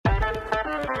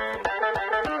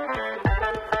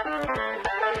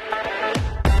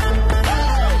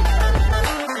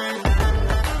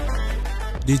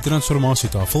Die Transformasie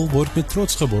Tafel word met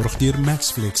trots geborg deur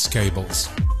Maxflex Cables.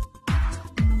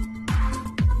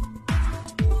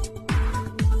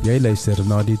 Jy luister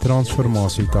na die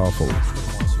Transformasie Tafel.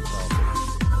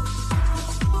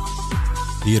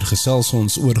 Hier gesels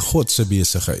ons oor God se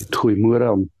besigheid. Goeiemôre,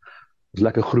 ons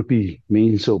lekker groepie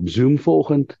mense op Zoom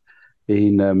volgend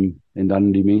en dan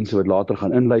die mense wat later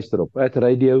gaan inluister op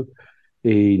radio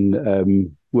en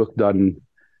ook dan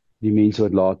die mense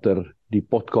wat later die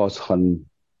podcast gaan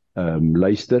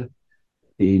luister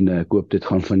en ek hoop dit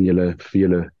gaan van julle vir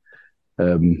julle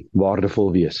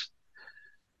waardevol wees.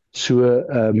 So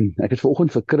ek het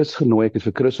vanoggend vir Chris genooi, ek het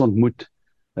vir Chris ontmoet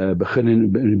in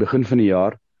die begin van die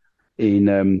jaar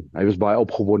en hy was baie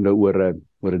opgewonde oor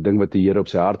 'n ding wat die Here op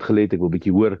sy hart gelê het. Ek wil 'n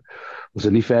bietjie hoor, ons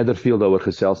het nie verder veel daaroor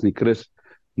gesels nie, Chris,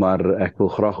 maar ek wil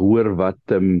graag hoor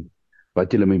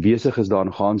wat julle mee besig is daar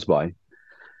in Gansbaai.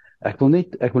 Ek wil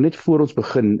net voor ons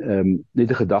begin net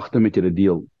 'n gedagte met julle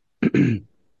deel.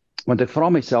 Want ek vra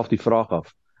myself die vraag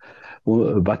af,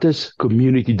 wat is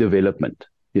community development?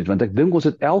 Want ek dink ons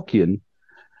het elkeen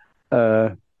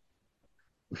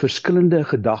verskillende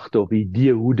gedagte of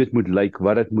idee hoe dit moet lyk,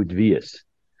 wat dit moet wees.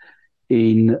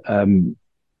 En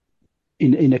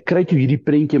ek kry toe hierdie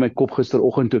prentjie in my kop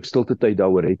gisteroggend toe ek stilte tyd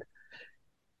daaroor het.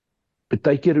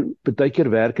 Partykeer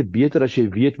werk dit beter as jy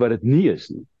weet wat dit nie is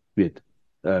nie, weet.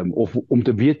 Of om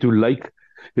te weet hoe lyk,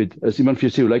 weet, as iemand vir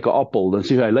jou sê hoe lyk 'n appel, dan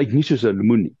sê hy lyk nie soos 'n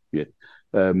lemoen nie, weet.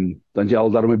 Dan jy al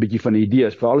daarom 'n bietjie van 'n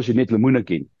idee, veral as jy net lemoene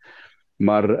ken.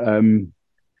 Maar in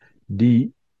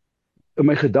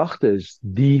my gedagte is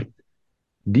die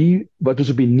wat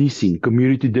ons op die nuus sien,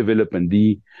 community development,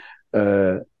 die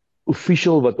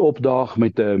official wat opdaag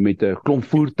met 'n klomp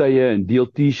voertuie en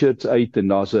deel T-shirts uit en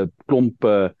daar's 'n klomp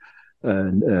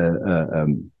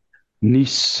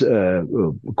nuus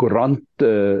koerant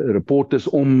reporters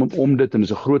om dit en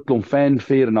is 'n groot klomp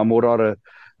fanfare en dan word daar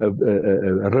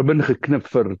 'n ribbon geknip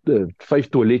vir 5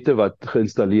 toilette wat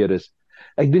geïnstalleer is.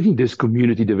 Ek dink nie dis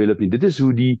community development. Dit is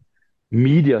hoe die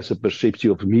media se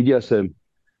persepsie of media se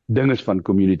ding is van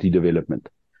community development.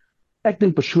 Ek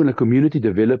dink persoonlik community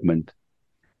development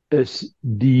is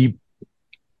die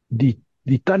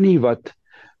tannie wat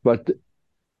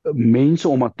mense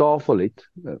om 'n tafel het,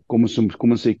 kom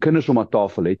ons sê kinders om 'n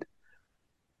tafel het,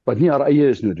 wat nie haar eie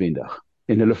is noodwendig,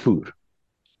 en hulle voer.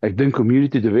 Ek dink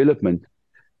community development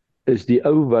is die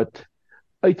ou wat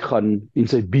uitgaan en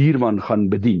sy buurman gaan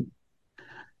bedien.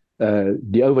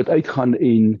 Die ou wat uitgaan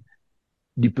en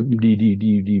die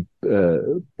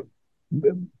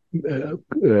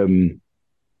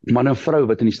man en vrou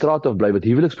wat in die straat afbly, wat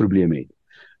huweliksprobleme het,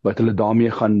 wat hulle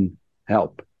daarmee gaan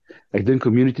help. Ek dink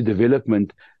community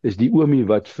development is die oomie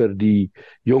wat vir die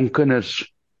jong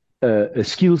kinders 'n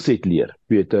skillset leer,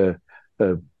 weet,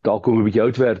 dalk om 'n bietjie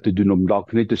houtwerk te doen, om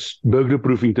dalk net 'n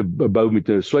burgerproofing te bou met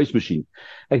 'n swysmasjien.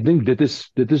 Ek dink dit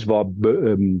is waar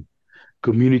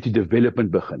community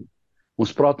development begin.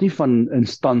 Ons praat nie van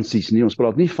instansies nie, ons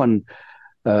praat nie van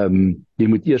jy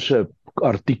moet eers 'n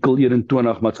artikel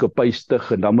 21 maatskappy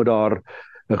stig en dan moet daar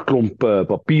 'n klomp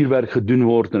papierwerk gedoen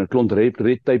word en 'n klomp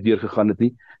red tape deurgegaan het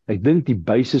nie. Ek dink die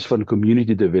basis van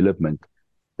community development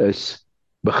is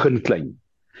begin klein.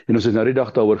 En ons het nou die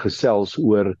dag daaroor gesels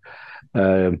oor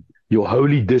your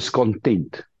holy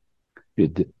discontent.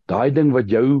 Daai ding wat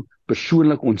jou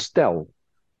persoonlik ontstel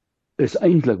is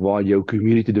eintlik waar jou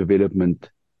community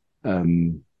development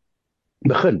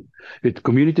begin.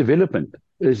 Community development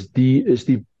is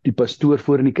die pastoor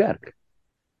voor in die kerk,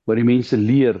 waar die mense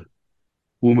leer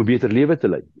hoe om 'n beter lewe te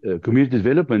lei. Community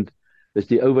development is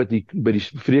die ou wat by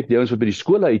die ouens wat by die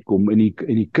skole uitkom en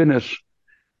die kinders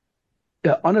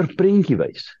 'n ander prentjie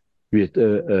wys, weet,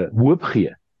 hoop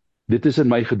gee. Dit is in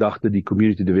my gedagte die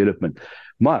community development.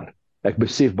 Maar ek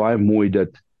besef baie mooi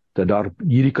dat daar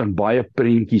hierdie kan baie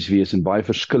prentjies wees en baie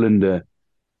verskillende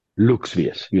looks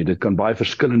wees. Weet, dit kan baie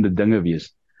verskillende dinge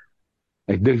wees.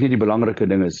 Ek dink nie die belangrike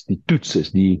ding is die toets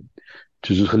is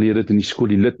soos ons geleer het in die skool,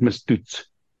 die litmus toets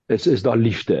is daar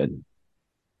liefde in.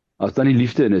 As daar nie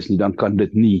liefde in is nie, dan kan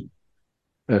dit nie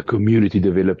community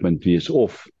development wees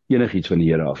of enigiets van die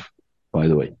Here af, by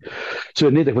the way. So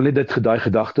ek wil net daai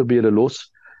gedagte by julle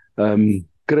los.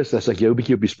 Chris, as ek jou 'n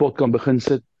bietjie op die spot kan begin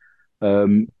sit,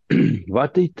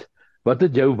 wat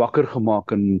het jou wakker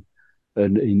gemaak en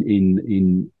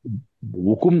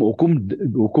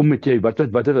hoekom het jy, wat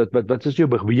is jou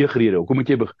beweegrede? Hoekom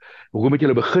het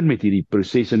julle begin met hierdie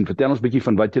proses en vertel ons 'n bietjie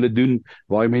van wat julle doen,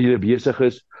 waarmee julle besig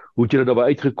is, hoe het julle daarby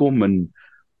uitgekom en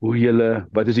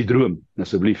wat is die droom,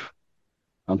 asseblief?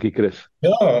 Dankie Chris.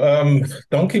 Ja,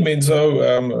 dankie mense,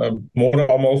 môre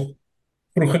almal,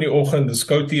 vroeg in die oggend, dis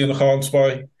koud hier in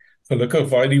Gansbaai, Gelukkig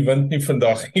waai die wind nie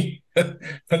vandag nie.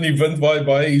 Van die wind waai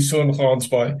baie hier so in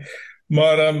Gansbaai.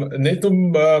 Maar net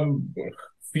om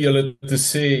vir julle te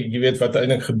sê, jy weet wat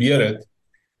eintlik gebeur het.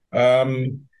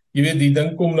 Jy weet die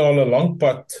ding kom na 'n lang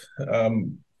pad,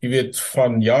 jy weet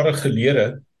van jare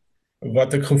gelede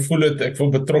wat ek gevoel het ek wil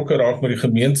betrokke raak met die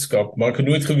gemeenskap, maar ek het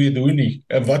nooit geweet hoe nie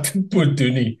en wat ek moet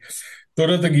doen nie.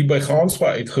 Totdat ek hier by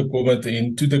Gansbaai uitgekom het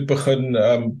en toe ek begin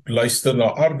luister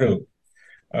na Arno.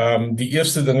 Die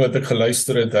eerste ding wat ek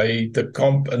geluister het, hy het 'n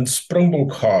kamp in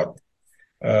Springbok gehad,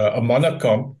 'n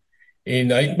mannekamp,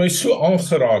 en hy het my so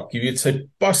aangeraak, jy weet sy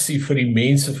passie vir die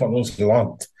mense van ons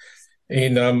land,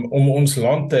 en om ons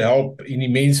land te help en die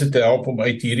mense te help om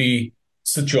uit hierdie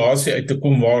situasie uit te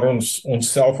kom waar ons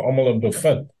onsself almal in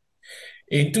bevind.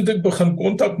 En toe ek begin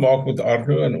kontak maak met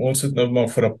Arno, en ons het nou maar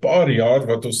vir 'n paar jaar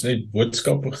wat ons net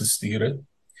boodskappe gestuur het.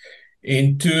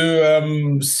 En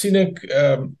toe sien ek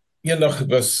eendag ek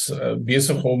was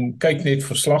besig om kyk net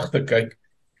verslag te kyk,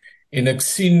 en ek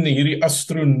sien hierdie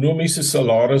astronomiese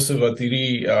salarisse wat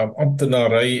hierdie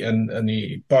amptenary in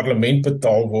die parlement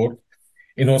betaal word,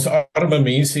 en ons arme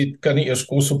mense kan nie eers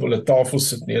kos op hulle tafel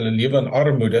sit nie, hulle lewe in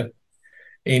armoede.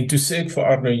 En toe sê ek vir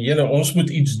Arno, jene, ons moet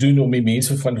iets doen om die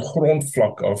mense van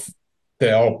grondvlak af te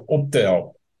help, op te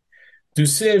help. Toe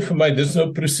sê hy vir my, dis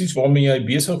nou presies waarmee jy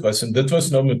besig was, en dit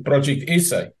was nou met Project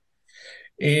SA.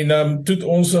 En toe het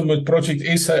ons met Project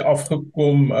SA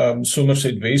afgekom,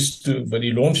 Somerset-West toe, wat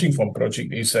die launching van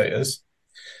Project SA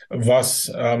was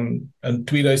in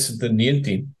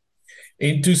 2019.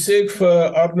 En toe sê ek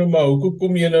vir Arno, maar hoekom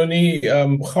kom jy nou nie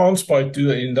Gansbaai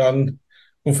toe en dan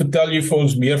kom vertel jy vir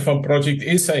ons meer van Project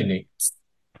SA nie?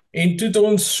 En toe het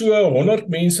ons so 100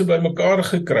 mense bymekaar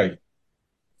gekry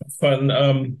van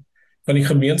die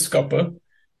gemeenskappe,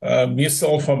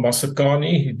 meestal van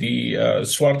Masekani, die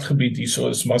Swart gebied hierso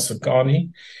is Masekani,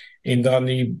 en dan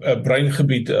die bruin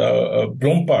gebied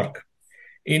Blompark.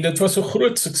 En dit was 'n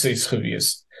groot sukses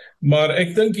geweest. Maar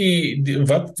ek dink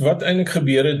wat eintlik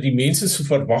gebeur het, die mense se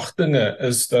verwagtinge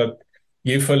is dat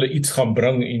jy vir hulle iets gaan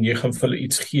bring en jy gaan vir hulle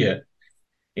iets gee.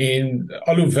 En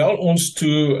alhoewel ons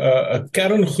toe 'n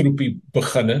kerngroepie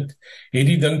begin het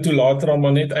die ding toe later al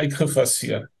maar net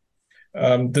uitgefaseer.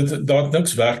 Daar het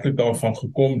niks werklik daarvan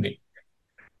gekom nie.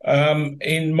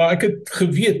 Maar ek het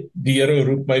geweet, die Here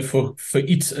roep my vir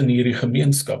iets in hierdie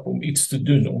gemeenskap, om iets te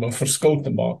doen, om 'n verskil te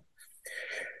maak.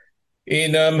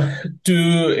 En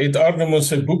toe het Arno ons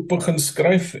sy boek begin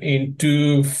skryf, en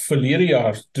toe verlede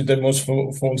jaar, toe het hy ons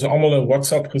vir ons almal 'n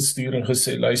WhatsApp gestuur en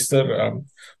gesê, luister,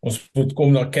 ons moet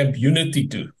kom na Camp Unity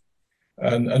toe,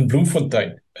 in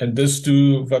Bloemfontein, en dis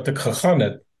toe wat ek gegaan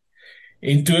het.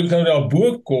 En toe ek nou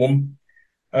daarbo kom,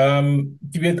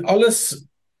 jy weet, alles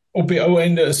op die ou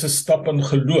einde is 'n stap in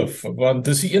geloof, want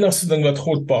dis die enigste ding wat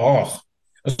God behaag,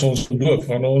 is ons geloof,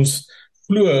 want ons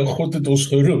glo, God het ons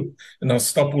geroep, en dan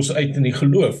stap ons uit in die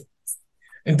geloof.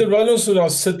 En terwyl ons daar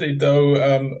sit, het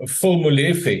Phil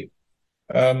Molefe,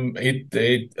 het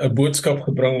 'n boodskap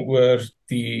gebring oor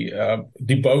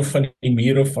die bou van die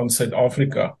mure van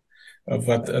Suid-Afrika,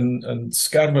 wat in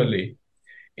skerwe lê.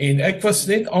 En ek was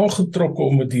net aangetrokke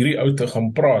om met hierdie ou te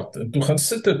gaan praat, en toe gaan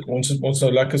sit ek, ons het ons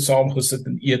nou lekker saam gesit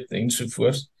en eet en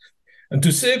sovoorts. En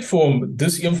toe sê ek vir hom,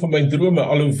 dis een van my drome,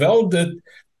 alhoewel dit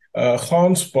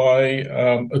Gansbaai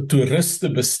 'n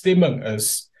toeristebestemming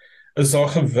is daar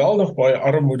geweldig baie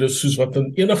armoede soos wat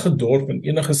in enige dorp en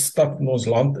enige stad in ons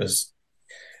land is.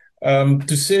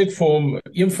 Toe sê ek vir hom,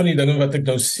 een van die dinge wat ek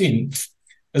nou sien,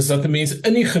 is dat 'n mens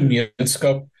in die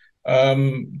gemeenskap,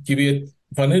 jy weet,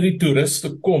 wanneer die toeriste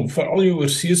kom, veral die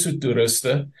oorseese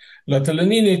toeriste, laat hulle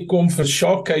nie net kom vir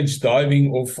shark cage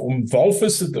diving of om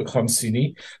walvisse te gaan sien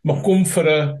nie, maar kom vir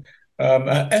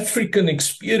 'n African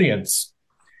experience.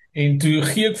 En toe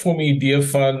gee ek vir hom 'n idee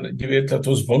van, jy weet, dat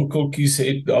ons winkeltjies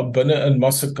het daar binne in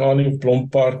Masekani of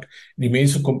Blompark, en die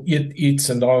mense kom eet iets,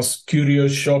 en daar's curio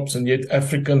shops, en jy het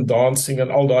African dancing, en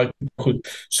al daai goed,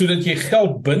 sodat jy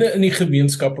geld binne in die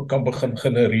gemeenskappe kan begin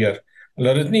genereer. En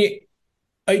laat dit nie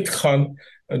uitgaan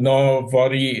na waar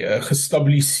die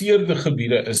gestabiliseerde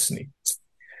gebiede is nie.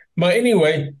 Maar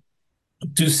anyway,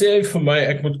 toe sê hy vir my,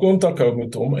 ek moet kontak hou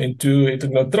met hom, en toe het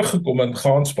ek nou teruggekom in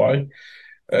Gansbaai.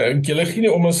 Julle gee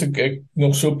nie om as ek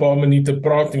nog so 'n paar minute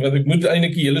praat nie, want ek moet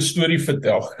eintlik die hele storie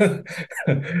vertel.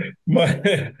 Maar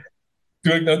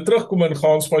toe ek nou terugkom in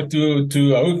Gansbaai,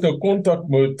 toe hou ek nou kontak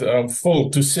met Phil,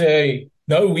 toe sê hy,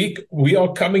 no, we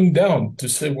are coming down, toe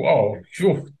sê, wow,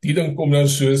 die ding kom nou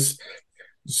soos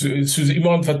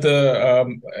iemand wat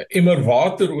 'n emmer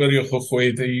water oor jou gegooi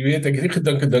het, jy weet, ek het nie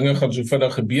gedink dinge gaan so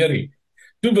vinnig gebeur nie.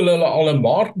 Toe wil hulle al in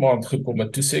Maart maand gekom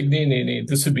het, toe sê ek, nee,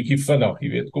 dit is 'n bietjie vinnig, jy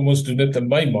weet, kom ons doen dit in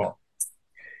Mei maand.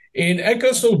 En ek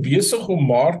was nou besig om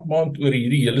Maart maand oor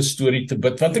hierdie hele storie te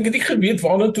bid, want ek het nie geweet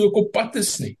waarna toe ek op pad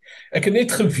is nie. Ek het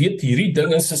net geweet hierdie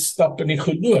ding is 'n stap in die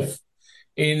geloof.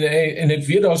 En ek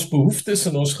weet daar's behoeftes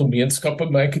in ons gemeenskappe,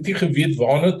 maar ek het nie geweet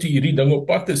waarna toe hierdie ding op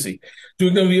pad is nie. Toe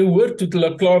ek nou weer hoor, toe het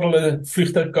hulle klaar hulle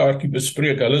vliegtuigkaartjie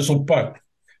bespreek, hulle is op pad.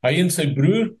 Hy en sy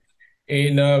broer,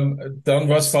 en dan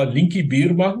was daar Lientjie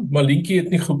Buurman, maar Lientjie het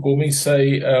nie gekom nie,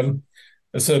 sy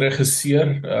is 'n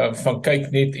regisseur van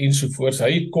Kyknet ensovoorts.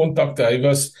 Hy het kontakte,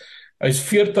 hy's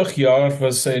 40 jaar,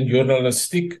 was hy in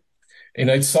journalistiek, en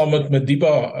hy het saam met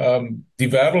Madiba die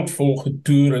wêreld vol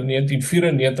getoer in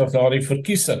 1994 na die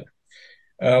verkiesing.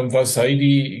 Was hy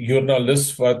die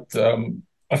joernalis wat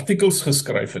artikels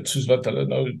geskryf het, soos wat hulle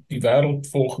nou die wêreld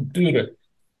vol getoer het.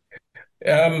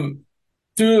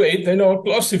 Toe het hy nou 'n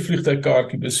klasie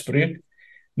vliegtuigkaartjie bespreek.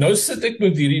 Nou sit ek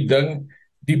met hierdie ding,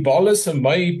 die bal is in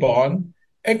my baan,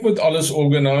 ek moet alles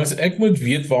organise, ek moet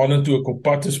weet waarna toe ek op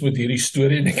pad is met hierdie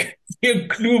storie, en ek het nie 'n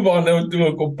klou waarna toe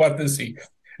ek op pad is nie.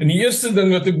 En die eerste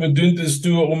ding wat ek moet doen is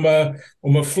toe om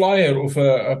 'n flyer of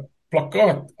 'n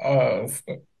plakkaat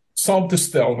saam te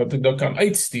stel wat ek dan kan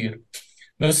uitstuur.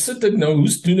 Nou sit ek nou,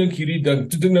 hoe doen ek hierdie ding?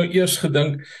 Toe het ek nou eers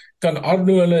gedink, kan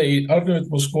Arno het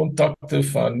mos kontakte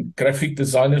van graphic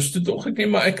designers, toe dog ek nie,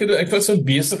 maar ek was in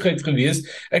besigheid gewees,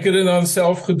 ek het dit dan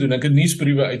self gedoen, ek het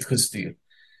nuusbriewe uitgestuur.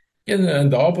 En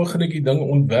daar begin ek die ding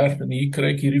ontwerp, en hier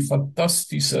kry ek hierdie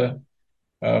fantastiese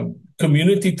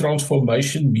community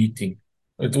transformation meeting,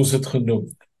 het ons dit genoem,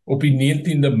 op die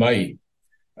 19de Mei,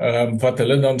 wat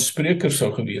hulle dan sprekers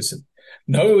sou gewees het.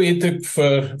 Nou het ek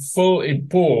vir Phil en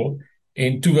Paul,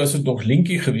 en toe was dit nog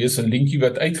Lientjie gewees, en Lientjie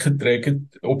wat uitgetrek het,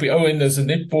 op die ou end is dit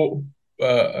net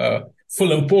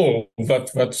Phil en Paul,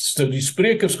 wat die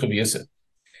sprekers gewees het.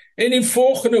 En die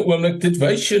volgende oomblik, dit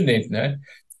wys jy net, né?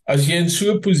 As jy in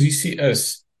so 'n posisie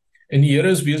is, en die Here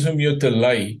is besig om jou te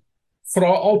lei,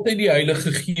 vra altyd die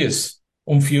Heilige Gees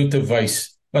om vir jou te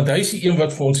wys, want hy is die een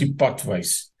wat vir ons die pad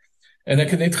wys. En ek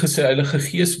het net gesê, Heilige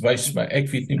Gees wys my, ek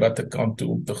weet nie wat ek kan toe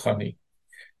om te gaan nie.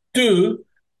 Toe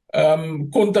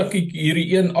kontak ek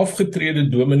hierdie een afgetrede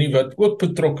dominee wat ook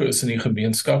betrokke is in die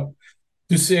gemeenskap.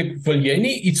 Toe sê ek, wil jy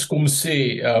nie iets kom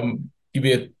sê, jy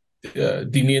weet,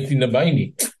 die 19de Mei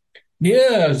nie?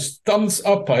 Nee, thumbs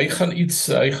up, hy gaan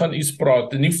iets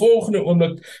praat. En die volgende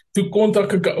oomblik, toe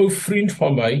kontak ek 'n ou vriend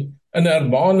van my in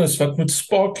Hermanus wat met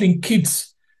Sparkling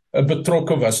Kids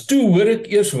betrokke was. Toe hoor ek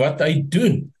eers wat hy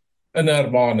doen in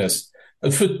Hermanus.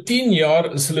 Vir 10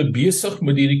 jaar is hulle besig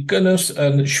met hierdie kinders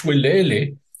in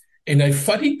Shwelele, en hy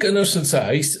vat die kinders in sy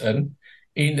huis in,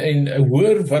 en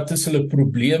hoor wat is hulle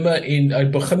probleme, en hy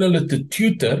begin hulle te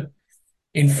tutor,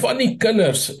 en van die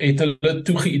kinders het hulle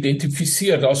toe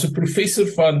geïdentifiseer. Daar's 'n professor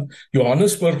van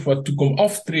Johannesburg wat toe kom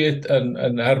aftree het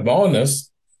in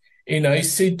Hermanus, en hy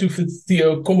sê toe vir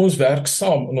Theo, kom ons werk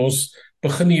saam, en ons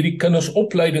begin hierdie kinders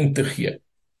opleiding te gee.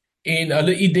 En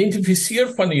hulle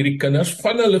identifiseer van hierdie kinders,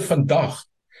 van hulle vandag,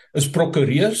 is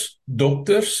prokureurs,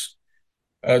 dokters,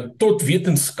 tot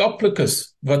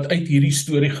wetenskaplikes wat uit hierdie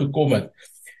storie gekom het.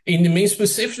 En die mens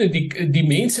besef net, die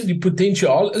mense, die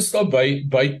potensiaal is daar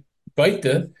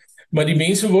buite, maar die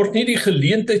mense word nie die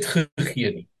geleentheid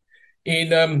gegee nie.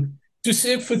 En toe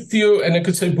sê ek vir Theo, en ek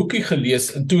het sy boekie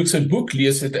gelees, en toe ek sy boek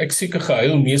lees, het ek seker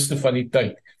gehuil meeste van die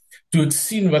tyd. Toe ek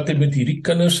sien wat hy met hierdie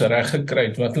kinders reggekry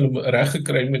het, wat hulle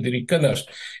reggekry het met hierdie kinders.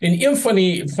 En een van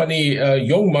die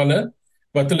jong manne,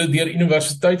 wat hulle deur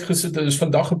universiteit gesit het, is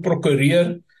vandag 'n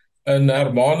prokureur in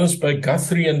Hermanus by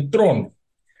Guthrie en Tron.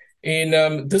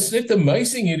 En dis net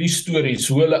amazing hierdie stories,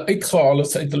 hoe hulle uitgehaal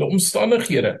is uit hulle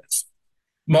omstandighede.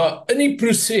 Maar in die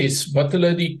proses, wat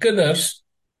hulle die kinders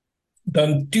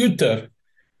dan tutor,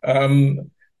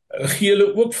 gee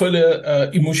hulle ook vir hulle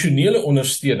emosionele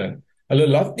ondersteuning. Hulle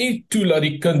laat nie toe dat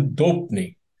die kind dop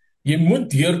nie. Jy moet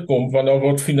deurkom, want daar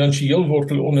word finansiëel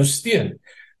hulle ondersteun.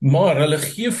 Maar hulle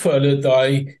gee vir hulle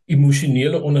daai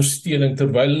emosionele ondersteuning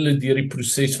terwyl hulle deur die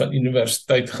proses van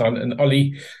universiteit gaan en al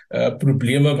die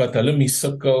probleme wat hulle mee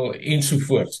sukkel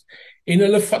ensovoorts. En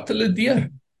hulle vat hulle deur.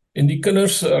 En die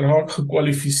kinders raak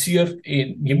gekwalifiseer,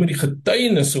 en jy moet die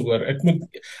getuienisse hoor. Ek moet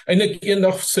eintlik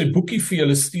eendag sy boekie vir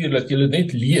julle stuur, dat julle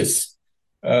net lees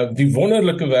die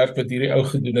wonderlike werk wat hierdie ou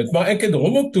gedoen het. Maar ek het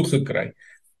hom ook toegekry.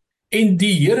 En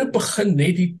die Here begin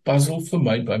net die puzzle vir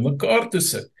my bymekaar te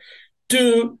sit.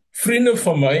 Toe vriende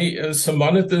van my, se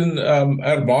man het in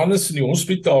Hermanus in die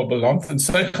hospitaal beland, en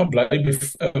sy gaan bly by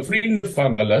vriende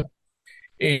van hulle.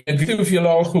 En ek weet nie of julle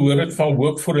al gehoor het van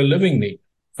Work for a Living nie,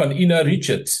 van Ina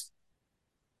Richards.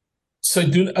 Sy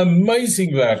doen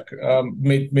amazing werk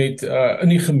met in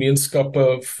die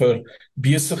gemeenskappe vir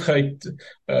besigheid,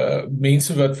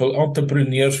 mense wat wil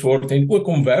entrepreneurs word, en ook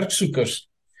om werksoekers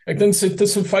Ek dink sy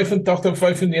tussen 85 en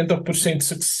 95%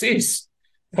 sukses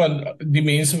van die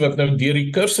mense wat nou deur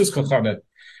die kursus gegaan het.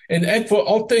 En ek wil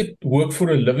altyd work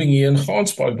for a living hier in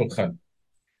Gansbaai begin.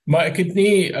 Maar ek het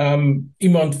nie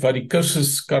iemand wat die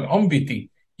kursus kan aanbied nie.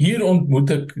 Hier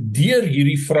ontmoet ek deur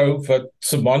hierdie vrou wat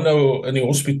se man nou in die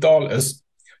hospitaal is,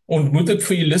 ontmoet ek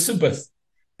vir Elizabeth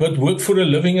wat work for a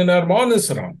living in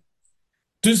Hermanusrand.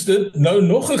 Dus dit nou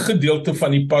nog 'n gedeelte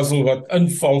van die puzzle wat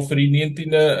inval vir die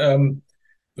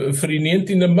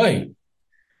 19de Mei.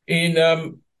 En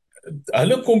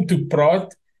hulle kom toe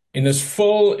praat en is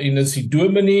vol en is die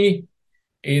dominee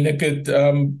en ek het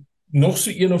nog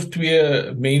so 1 of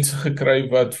 2 mense gekry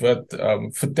wat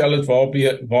vertel het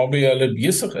waarby hulle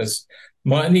besig is.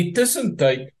 Maar in die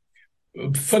tussentyd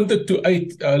vind ek toe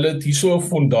uit, hulle het hier so 'n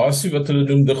fondasie wat hulle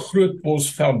noem die Grootbos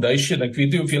Foundation. Ek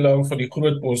weet nie of julle al van die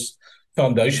Grootbos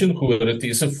Foundation gehoor het. Dit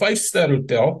is 'n 5-ster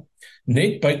hotel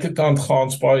net buitekant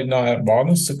Gansbaai na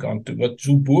Hermanus se kant toe, wat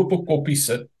so bo op 'n koppie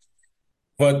sit,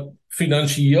 wat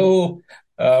finansiëel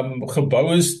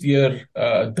gebou is deur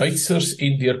Duitsers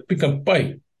en deur Pick n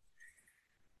Pay.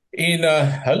 En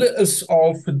hulle is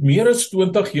al vir meer as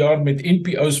 20 jaar met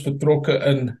NPO's betrokke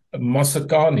in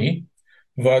Masekane,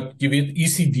 wat jy weet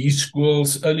ECD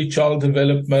schools, early child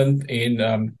development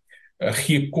en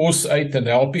gee kos uit en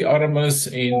help die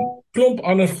armes en klomp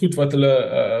ander goed wat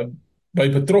hulle by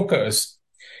betrokke is.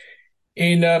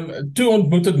 En toe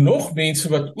ontmoet ek nog mense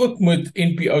wat ook met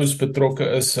NPO's betrokke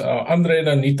is, Andre en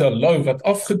Anita Lou wat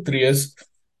afgetree is,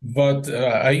 wat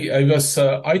hy was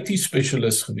 'n IT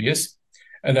specialist gewees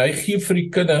en hy gee vir die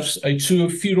kinders uit so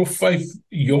 4 of 5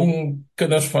 jong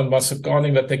kinders van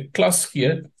Masekane wat hy klas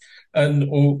gee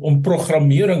om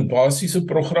programmering, basiese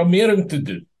programmering te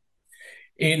doen.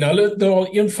 En hulle het nou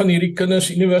al een van hierdie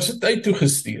kinders universiteit toe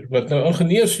gestuur wat nou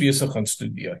ingenieurswese gaan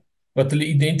studeer, wat hulle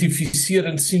identifiseer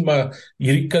en sien maar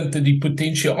hierdie kind het die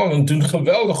potensiaal en doen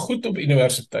geweldig goed op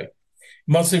universiteit.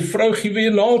 Maar sy vrou gee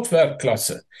weer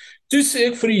naaldwerkklasse. Toe sê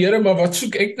ek vir die Here, maar wat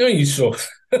soek ek nou hierso?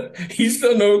 Hier's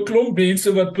dan nou 'n klomp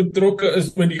mense wat betrokke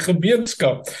is met die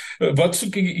gemeenskap. Wat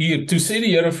soek ek hier? Toe sê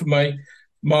die Here vir my,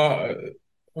 maar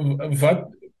wat,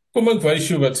 kom ek wys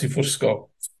jou wat sy verskil.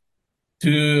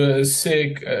 Toe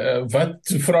sê ek,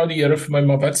 toe vra die Here vir my,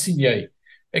 maar wat sien jy?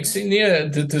 Ek sê nee,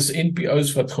 dit is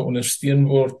NPO's wat geondersteun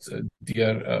word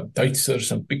deur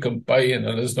Duitsers en Pick n Pay en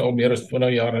hulle is nou al meer as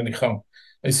 20 jaar aan die gang.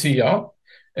 Hy sê ja,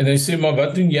 en hy sê, maar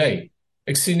wat doen jy?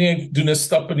 Ek sê nee, ek doen 'n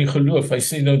stap in die geloof. Hy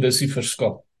sê nou, dis die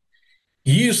verskil.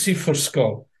 Hier is die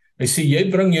verskil. Hy sê, jy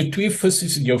bring jou 2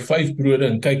 visse en jou 5 brode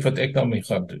en kyk wat ek daarmee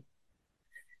gaan doen.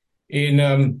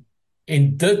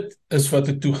 En dit is wat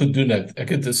ek toe gedoen het. Ek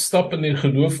het 'n stap in die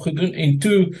geloof gedoen en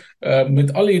toe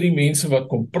met al hierdie mense wat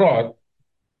kom praat,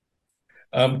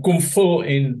 kom Phil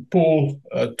en Paul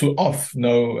toe af.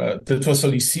 Nou, dit was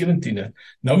al die 17de.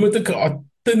 Nou moet ek 'n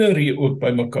itinerary ook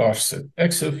by mekaar sit.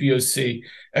 Ek sou vir jou sê,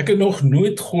 ek het nog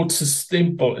nooit God se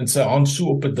stempel in sy hand so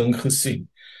op 'n ding gesien.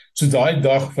 So daai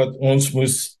dag wat ons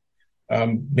moes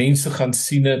mense gaan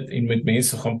sien het en met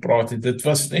mense gaan praat het, dit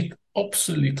was net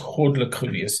absoluut goddelik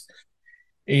geweest.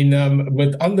 En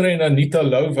met Andre en Anita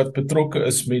Lou wat betrokke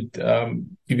is met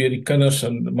jy weet die kinders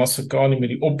in Masekane met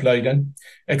die opleiding.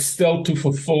 Ek stel toe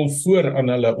vir Phil voor aan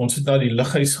hulle, ons het na die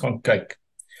lighuis gaan kyk.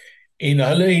 En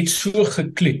hulle het so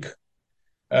geklik.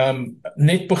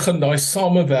 Net begin daai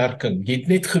samewerking. Jy het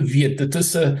net geweet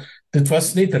dit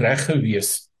was net reg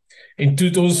gewees. En toe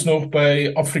het ons nog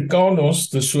by Afrikanos,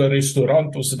 dis so 'n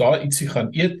restaurant, ons het daar ietsie gaan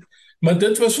eet, maar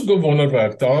dit was ook 'n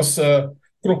wonderwerk. Daar's 'n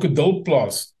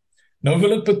krokodilplaas. Nou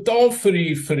wil ek betaal vir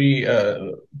die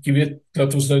jy weet,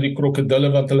 dat ons nou die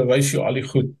krokodille, want hulle wys jou al die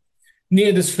goed.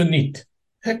 Nee, dis verniet.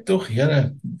 Ek tog,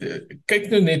 Here, kyk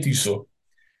nou net hierso.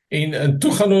 En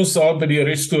toe gaan ons daar by die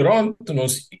restaurant en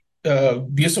ons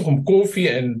besig om koffie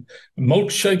en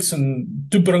milkshakes en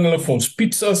toe bring hulle vir ons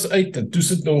pizzas uit en toe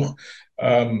sit nog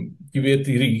jy weet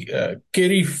hierdie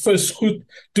curry vis goed.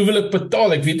 Toe wil ek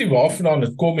betaal, ek weet nie waarvandaan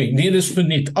dit kom nie. Nee, dis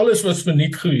verniet. Alles was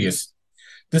verniet gewees.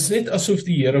 Dis net asof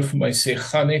die Here vir my sê,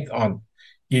 gaan net aan.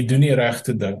 Jy doen die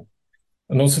regte ding.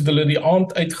 En ons het hulle die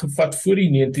aand uitgevat voor die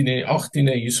 19e en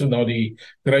 18e hierso na die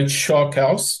Great Shark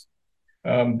House,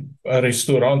 'n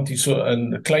restaurant hierso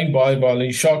in 'n klein baai waar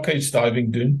hulle shark cage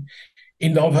diving doen.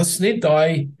 En daar was net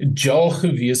daai gel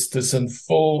gewees tussen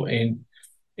Phil en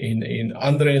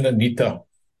Andre en Anita.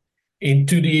 En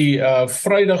toe die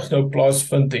Vrydag nou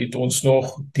plaasvind, het ons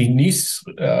nog die nuus,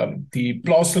 die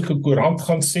plaaslike koerant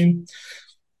gaan sien,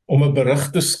 om 'n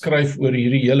berig te skryf oor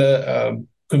hierdie hele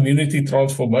community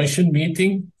transformation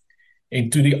meeting. En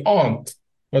toe die aand,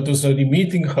 wat ons nou die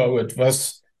meeting gehou het,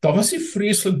 daar was nie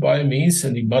vreeslik baie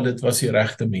mense nie, maar dit was die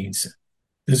regte mense.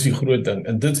 Dis die groot ding.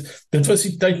 En dit was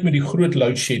die tyd met die groot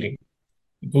load shedding.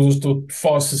 Ons tot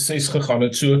fase 6 gegaan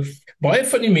het. So baie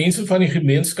van die mense van die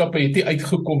gemeenskappe het nie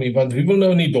uitgekom nie, want wie wil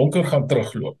nou in die donker gaan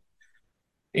terugloop?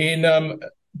 En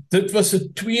dit was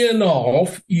 'n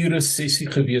 2,5 ure sessie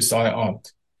gewees daai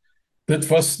aand. Dit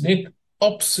was net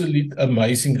absoluut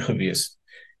amazing gewees.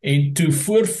 En toe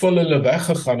voorvul hulle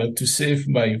weggegaan het, toe sê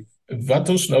vir my, wat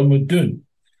ons nou moet doen.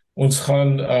 Ons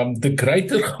gaan the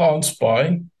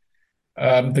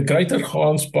Greater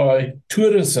Gansbaai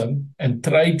Tourism and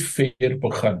Trade Fair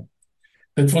begin.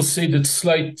 Dit wil sê dit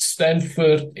sluit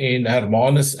Stanford en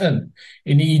Hermanus in.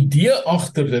 En die idee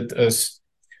agter dit is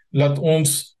laat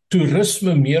ons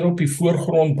toerisme meer op die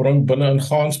voorgrond bring binne in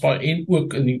Gansbaai en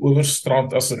ook in die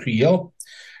Oeverstrand as 'n geheel,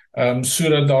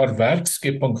 sodat daar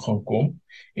werkskepping gaan kom.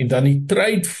 En dan die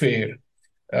trade fair,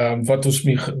 wat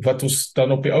ons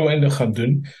dan op die ou einde gaan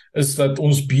doen, is dat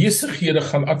ons besighede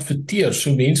gaan adverteer.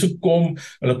 So mense kom,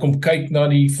 hulle kom kyk na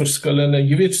die verskillende,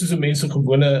 jy weet soos mense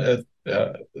gewone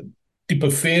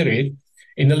tipe fair het,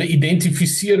 en hulle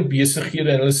identifiseer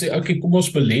besighede en hulle sê, okay, kom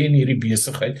ons belê in hierdie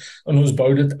besigheid en ons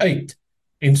bou dit uit.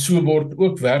 En so word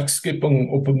ook werkskepping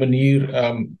op 'n manier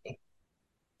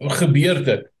gebeur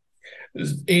dit.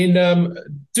 En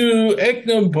toe ek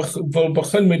nou wil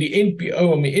begin met die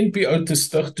NPO, om die NPO te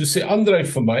stig, toe sê André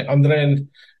vir my, André en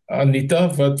Anita,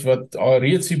 wat al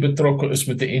reeds hier betrokke is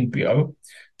met die NPO,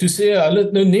 toe sê hulle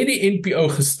het nou net die NPO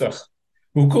gestig.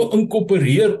 Hoekom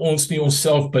inkorporeer ons nie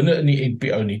onsself binne in die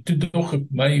NPO nie? Toe dog ek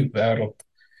my wêreld.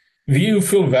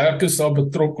 Hoeveel werk is daar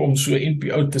betrokke om so 'n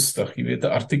NPO te stig? Jy weet,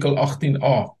 artikel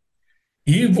 18A.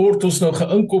 Hier word ons nou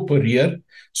geïnkorporeer.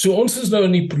 So ons is nou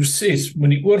in die proses, met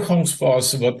die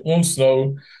oorgangsfase wat ons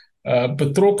nou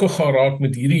betrokke gaan raak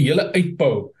met hierdie hele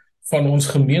uitbou van ons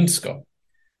gemeenskap.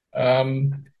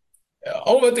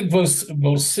 Al wat ek wil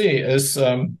sê is,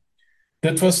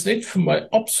 dit was net vir my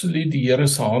absoluut die Here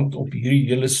se hand op hierdie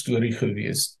hele storie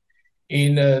gewees.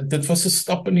 En dit was 'n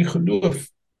stap in die geloof.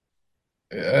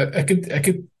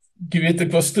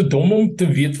 Ek was te dom om te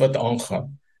weet wat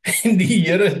aangaan. En die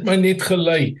Here het my net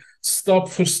gelei, stap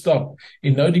vir stap.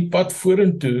 En nou die pad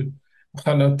vorentoe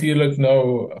gaan natuurlik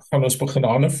nou, gaan ons begin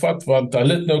hande vat, want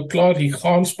hulle het nou klaar die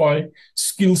Gansbaai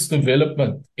Skills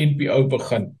Development, NPO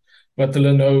begin, wat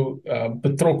hulle nou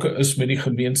betrokke is met die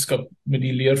gemeenskap, met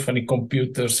die leer van die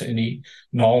computers en die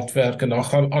naaldwerk, en dan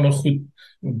gaan ander goed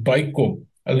bykom.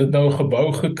 Hulle het nou 'n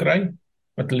gebou gekry,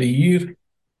 wat hulle hier,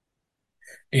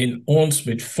 en ons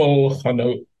met vol gaan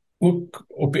nou ook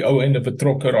op die ou einde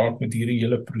betrokke raak met hierdie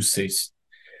hele proses.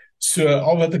 So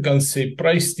al wat ek kan sê,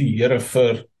 prys die Here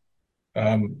vir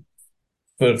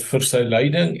sy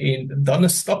leiding, en dan 'n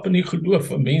stap in die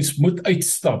geloof. 'n Mens moet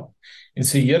uitstap en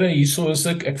sê, Here, hierso is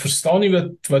ek verstaan nie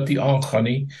wat hier aangaan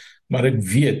nie, maar ek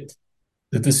weet,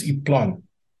 dit is u plan.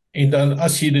 En dan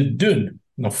as jy dit doen,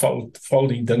 dan val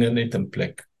die dinge net in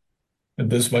plek. En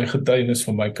dis my getuienis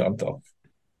van my kant af.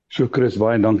 So Chris,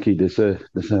 baie dankie. Dis 'n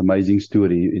amazing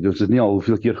story. Ons het nie al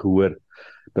hoeveel keer gehoor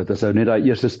dat as hy net daai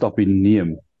eerste stapie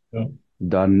neem, Ja.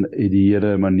 Dan het die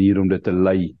Here 'n manier om dit te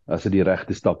lei as dit die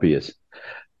regte stappie is.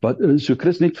 So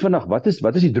Chris, net vinnig, wat is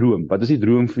die droom? Wat is die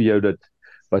droom vir jou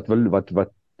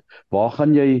waar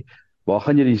gaan jy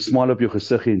die smile op jou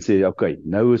gesig hê en sê, okay,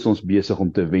 nou is ons besig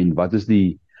om te wen. Wat is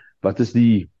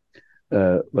die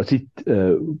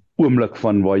oomblik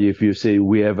van waar jy vir jou sê,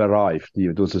 we have arrived.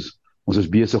 Ons is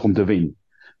besig om te wen.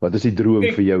 Wat is die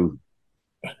droom vir jou?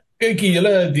 Kyk,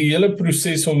 die hele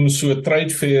proses om so 'n trade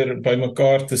fair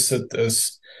bymekaar te sit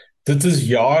dit is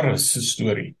jare se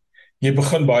storie. Jy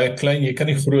begin baie klein, jy kan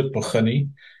nie groot begin nie.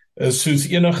 Soos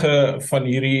enige van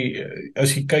hierdie,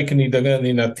 as jy kyk in die dinge in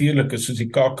die natuurlike, soos die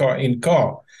KAKNK,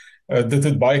 dit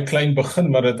het baie klein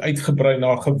begin, maar dit uitgebrei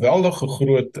na 'n geweldige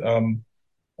groot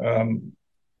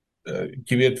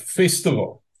jy weet,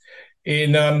 festival.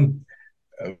 En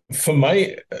vir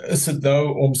my is dit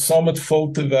nou om saam met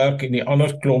Vol te werk en die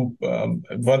ander klomp,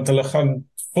 want hulle gaan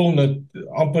Vol net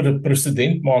amper 'n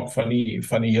president maak van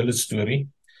die hele storie.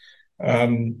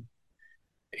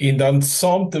 En dan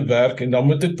saam te werk, en dan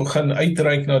moet ek begin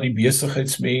uitreik na die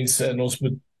besigheidsmense, en ons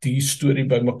moet die storie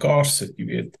bymekaar sit, jy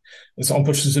weet. Dit is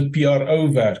amper soos 'n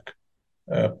PRO werk,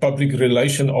 Public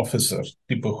Relation Officer,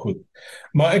 tipe goed.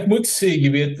 Maar ek moet sê,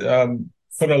 jy weet,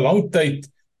 vir 'n lang tyd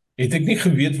het ek nie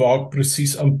geweet waar ek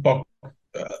presies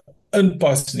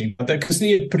inpas nie, want ek is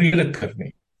nie 'n prediker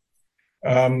nie.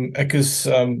 Ek is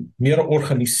meer 'n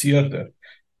organiseerder.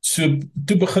 So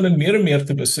toe begin ek meer en meer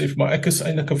te besef, maar ek is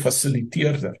eintlik 'n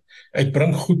fasiliteerder. Ek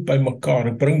bring goed bymekaar,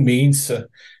 ek bring mense.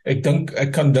 Ek dink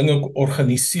ek kan dinge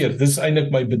organiseer. Dis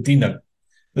eintlik my bediening.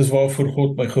 Dis waarvoor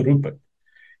God my geroep het.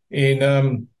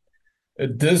 En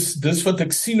Dis wat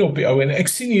ek sien op die ou, en ek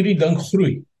sien hierdie ding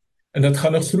groei. En dit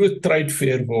gaan 'n groot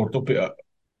trade-fair word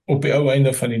op die ou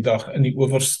einde van die dag in die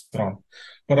Oeverstrand.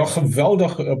 Maar daar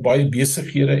geweldig baie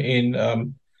besighede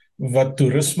en wat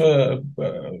toerisme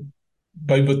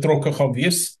by betrokke gaan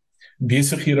wees,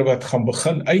 besighede wat gaan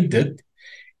begin uit dit,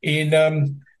 en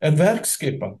 'n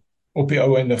werkskepping op die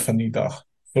ou einde van die dag,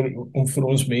 om vir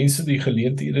ons mense die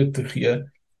geleenthede te gee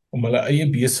om hulle eie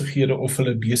besighede of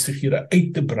hulle besighede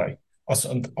uit te brei as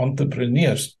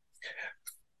entrepreneurs.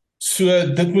 So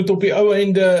dit moet op die ou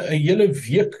einde 'n hele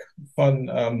week van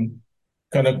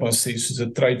kan ek maar sê soos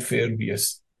 'n trade fair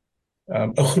wees.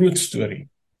 'n Groot storie.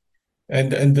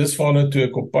 En dis waarna toe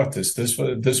ek op pad is.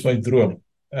 Dis my droom.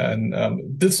 En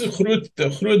dit is 'n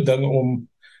groot ding om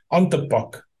aan te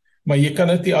pak. Maar jy kan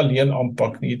dit nie alleen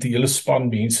aanpak nie. Jy het 'n hele span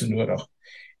mense nodig.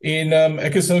 En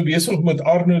ek is nou besig om met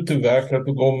Arno te werk dat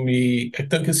ek hom ek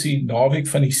dink is die naweek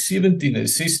van die 17de,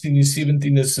 16de,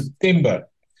 17de September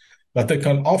dat ek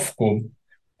kan afkom.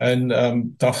 En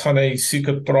dan gaan hy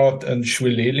seker praat in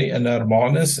Shwelele en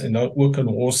Hermanus en dan ook in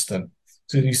Austin.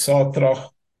 So die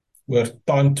Saterdag oor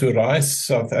Time to Rise,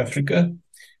 South Africa,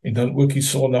 en dan ook die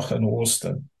Sondag in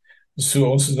Austin.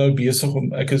 So ons is nou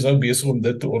ek is nou besig om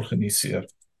dit te organiseer.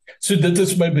 So dit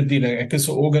is my bediening. Ek is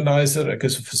 'n organizer, ek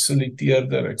is 'n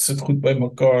fasiliteerder, ek sit goed by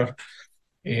mekaar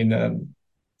en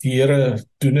die Here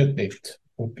doen dit net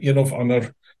op een of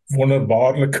ander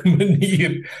wonderbaarlike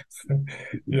manier.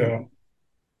 Ja.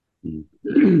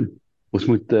 Ons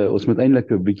moet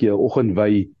eintlik 'n bietjie 'n oggend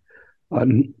wy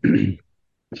aan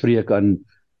spreek aan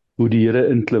hoe die Here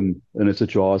inklim in 'n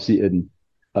situasie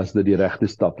as dit die regte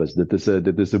stap is. Dit is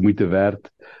 'n moeite werd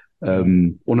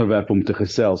onderwerp om te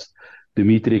gesels.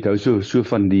 Dimitri, ek hou so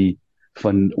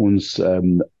van ons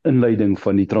inleiding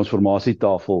van die Transformasie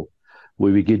Tafel,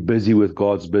 where we get busy with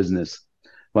God's business.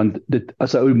 Want dit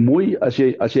as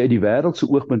jy uit die wêreld se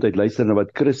oogpunt uit luister na wat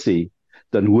Chris sê,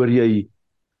 dan hoor jy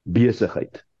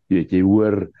besigheid. Jy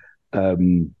hoor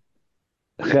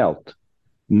geld.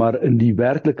 Maar in die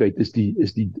werklikheid is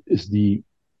die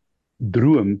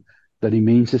droom dat die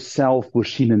mense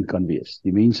selfvoorsienend kan wees.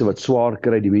 Die mense wat swaar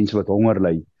kry, die mense wat honger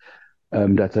ly,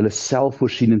 dat hulle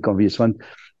selfvoorsienend kan wees. Want dit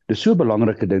is so 'n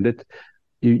belangrike ding.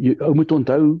 Jy moet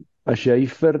onthou, as jy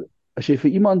vir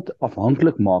iemand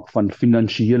afhanklik maak van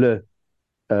finansiële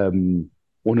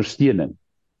ondersteuning,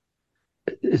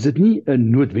 is dit nie 'n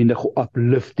noodwendige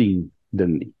uplifting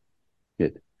ding nie.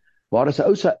 Weet. Waar as 'n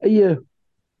ou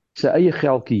sy eie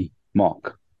geldjie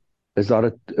maak, is daar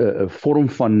 'n vorm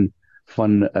van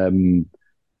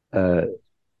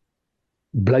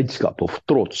blydskap of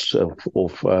trots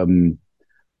of 'n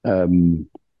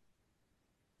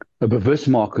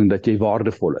bewusmaking dat jy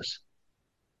waardevol is.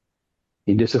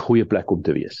 En dis 'n goeie plek om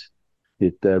te wees.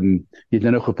 Jy het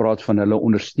nou gepraat van hulle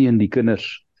ondersteun die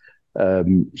kinders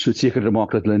so seker te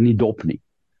maak dat hulle nie dop nie.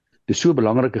 Dis so 'n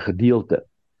belangrike gedeelte.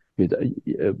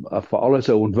 Veral as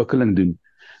 'n ontwikkeling doen,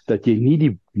 dat jy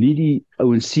nie die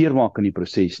ouens seermaak in die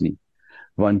proses nie.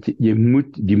 Want dit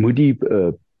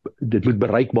moet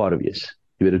bereikbaar wees.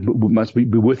 Jy weet, dit must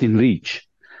be within reach.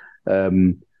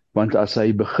 Want as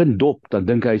hy begin dop, dan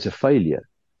dink hy is 'n failure.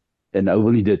 En ou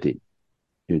wil nie dit hê.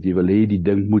 Jy wil hê die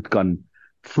ding moet kan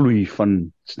vloei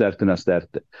van sterkte na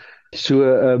sterkte. So,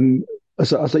 as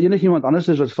daar enigiemand anders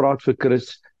is wat vra vir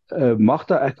Chris,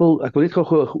 Magda, ek wil net gou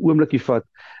 'n oombliekie vat.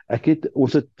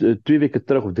 Ons het 2 weke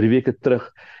terug of 3 weke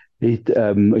terug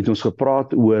het ons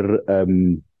gepraat oor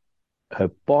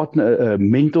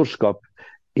mentorskap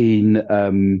en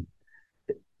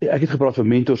ek het gepraat van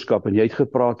mentorskap en jy het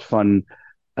gepraat van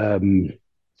nou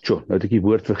het ek die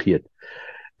woord vergeet.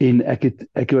 En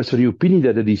ek was van die opinie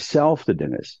dat dit dieselfde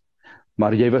ding is.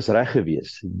 Maar jy was reg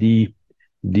gewees.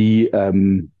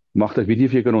 Magda, ek weet nie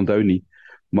of jy kan onthou nie,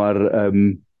 maar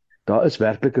daar is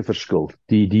werklik 'n verskil.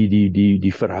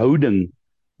 Die verhouding,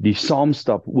 die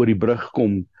saamstap oor die brug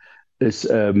kom is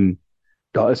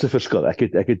daar is 'n verskil. Ek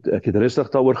het rustig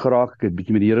daaroor geraak, ek het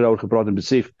bietjie met die Here daaroor gepraat en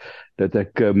besef dat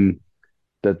ek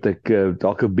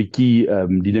dalk 'n bietjie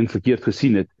die ding verkeerd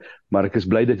gesien het, maar ek is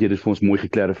bly dat jy dit vir ons mooi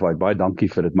geklarifieer. Baie dankie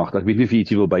vir dit, Magda. Ek weet nie of jy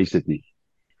ietsie wil bysit nie.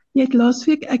 Jy het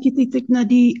laasweek, ek het na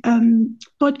die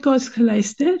podcast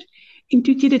geluister en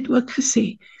toe het jy dit ook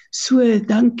gesê. So,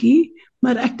 dankie.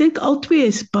 Maar ek dink albei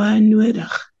is baie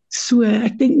nodig. So,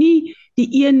 ek dink nie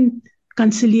die een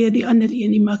kanselleer die ander een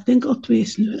nie, maar ek dink albei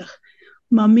is nodig.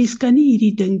 Maar mens kan nie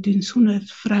hierdie ding doen sonder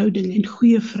verhouding en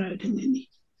goeie verhoudinge nie.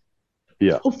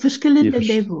 Ja. Op verskillende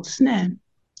levels, né?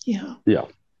 Ja. Ja.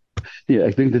 Ja,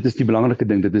 ek dink dit is die belangrike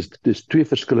ding. Dit is 2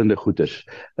 verskillende goeders.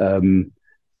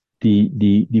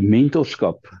 Die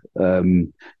mentorskap.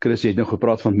 Chris, jy het nou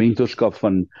gepraat van mentorskap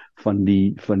van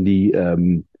die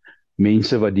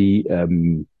mense wat die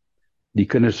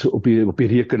kinders op die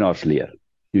rekenaars leer.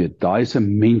 Jy weet, daai is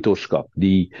 'n mentorskap,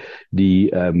 die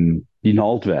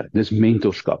naaldwerk, dis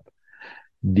mentorskap.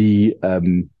 Die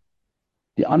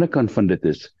ander kant van dit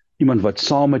is iemand wat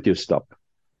saam met jou stap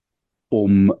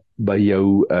om by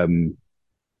jou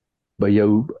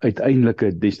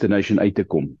uiteindelike destination uit te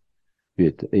kom.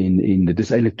 Weet, en dit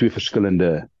is eintlik twee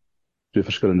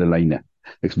verskillende lyne.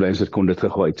 Ek bly ons het kon dit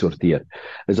gou uitsorteer.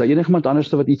 Is daar enigiemand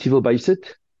anders wat ietsie wil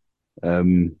bysit?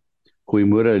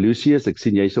 Goeiemôre Lucius, ek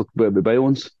sien jy's ook by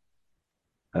ons.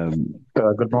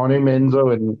 Good morning, Menzo,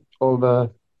 and all the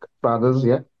brothers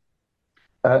here.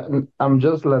 I'm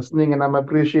just listening and I'm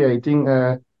appreciating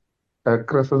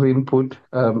Chris's input.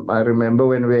 I remember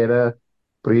when we had a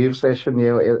brief session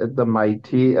here at the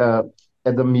Mighty, at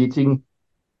the meeting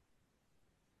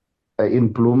in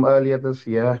Bloom earlier this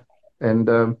year.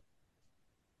 And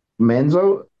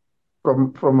Menzo,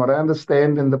 from what I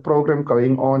understand in the program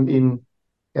going on in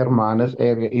Hermanus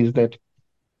area is that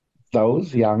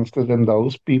those youngsters and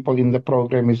those people in the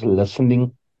program is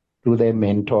listening to their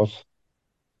mentors.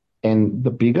 And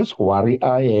the biggest worry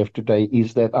I have today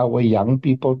is that our young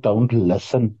people don't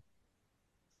listen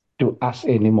to us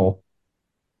anymore.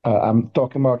 I'm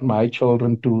talking about my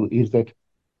children too, is that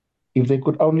if they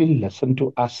could only listen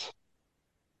to us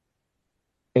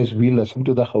as we listen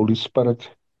to the Holy Spirit,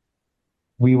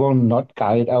 we will not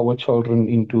guide our children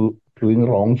into doing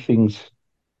wrong things.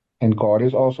 And God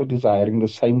is also desiring the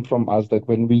same from us, that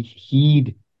when we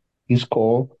heed His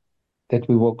call, that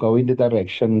we will go in the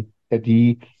direction that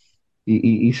He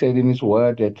said in His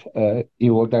word that He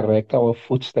will direct our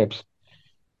footsteps.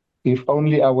 If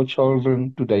only our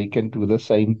children today can do the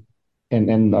same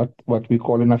and not what we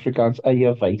call in Afrikaans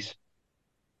eie wys.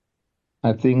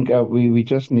 I think we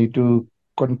just need to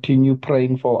continue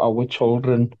praying for our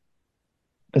children,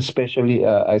 especially,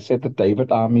 I said the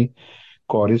David Army.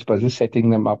 God is busy setting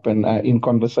them up. And in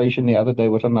conversation the other day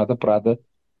with another brother,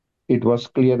 it was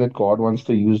clear that God wants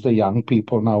to use the young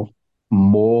people now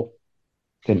more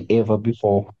than ever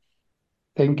before.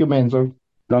 Thank you, Menzo.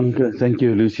 Thank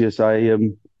you, Lucius. I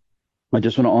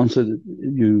just want to answer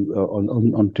you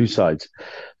on two sides.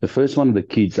 The first one, the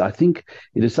kids. I think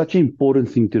it is such an important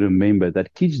thing to remember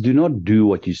that kids do not do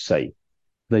what you say.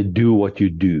 They do what you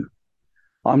do.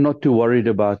 I'm not too worried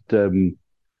about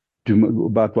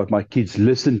what my kids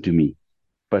listen to me,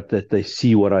 but that they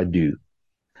see what I do.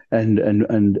 And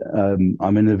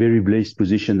I'm in a very blessed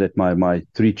position that my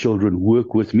three children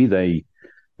work with me. They're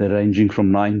ranging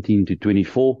from 19 to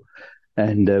 24.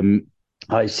 And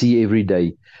I see every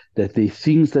day that there are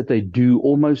things that they do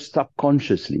almost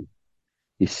subconsciously.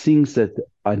 There's things that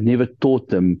I never taught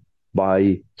them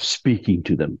by speaking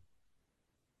to them.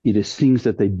 It is things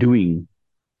that they're doing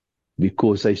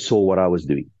because they saw what I was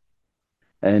doing.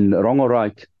 And wrong or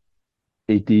right,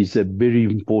 it is a very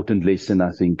important lesson,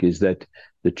 I think, is that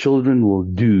the children will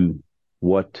do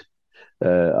what,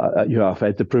 I've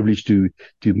had the privilege to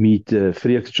meet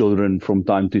Freek's children from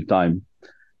time to time.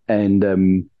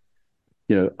 And,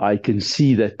 I can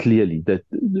see that clearly, that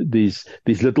these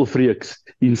little Freeks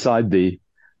inside there,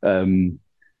 and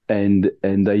they're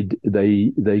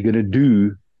going to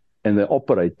do and they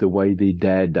operate the way their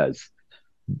dad does.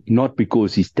 Not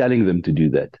because he's telling them to do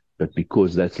that, but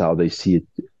because that's how they see it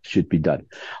should be done.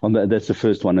 That's the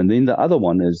first one. And then the other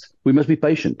one is we must be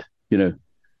patient.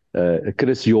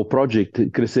 Chris, your project,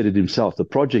 Chris said it himself, the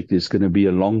project is going to be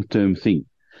a long-term thing.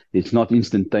 It's not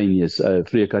instantaneous.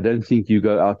 Freek, I don't think you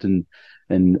go out and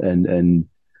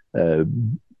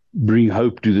bring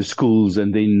hope to the schools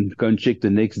and then go and check the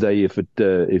next day if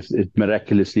it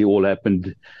miraculously all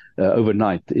happened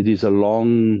overnight. It is a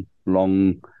long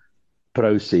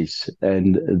process,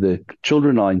 and the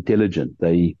children are intelligent.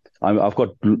 I've got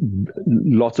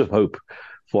lots of hope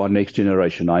for our next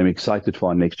generation. I'm excited for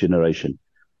our next generation,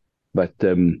 but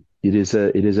it is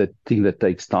a thing that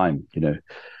takes time,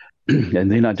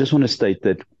 And then I just want to state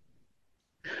that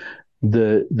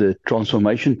the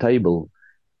transformation table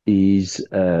is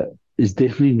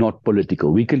definitely not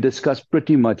political. We can discuss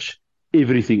pretty much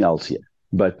everything else here,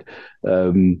 but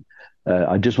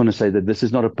I just want to say that this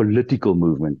is not a political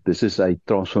movement. This is a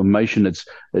transformation.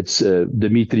 It's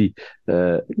Dimitri.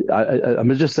 I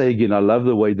must just say again, I love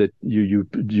the way that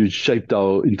you shaped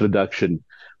our introduction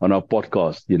on our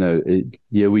podcast.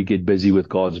 Here we get busy with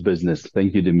God's business.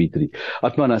 Thank you, Dimitri.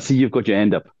 Atman, I see you've got your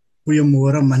hand up.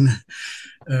 Goeiemôre man.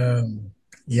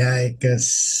 Ek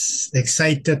is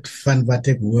excited van wat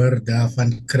ek hoor daar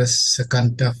van Chris se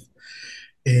kant af,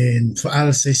 en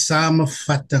veral sy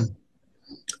samevatting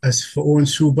is vir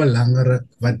ons so belangrik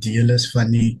wat deel is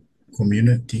van die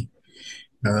community.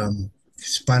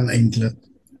 Span eintlik.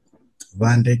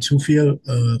 want dit soveel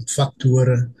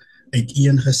faktore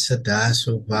uiteengesit daar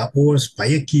so waar ons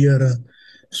baie kere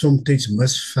soms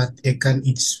misvat. Ek kan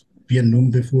iets weer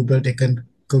noem, byvoorbeeld ek kan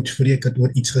coach Freek het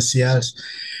oor iets gesels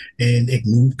en ek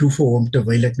noem toe vir hom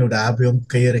terwyl ek nou daar by hom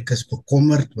kuier, ek is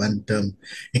bekommerd want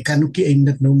ek kan ook nie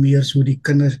eintlik nou meer so die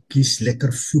kindertjies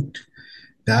lekker voed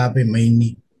daar by my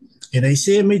nie. En hy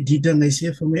sê my die ding, hy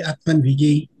sê vir my Atman, wie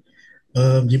jy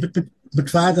moet met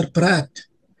vader praat.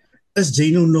 Is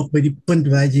jy nou nog by die punt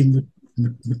waar jy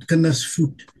moet kinders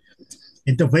voed?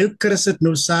 En terwyl Chris het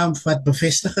nou saamvat,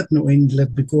 bevestig het nou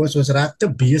eindelijk, because ons raak te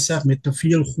besig met te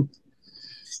veel goed.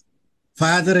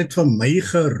 Vader het vir my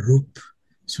geroep,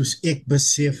 soos ek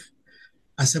besef,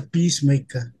 as 'n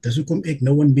peacemaker. Dis hoekom ek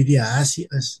nou in mediasie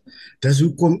is. Dis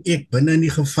hoekom ek binne in die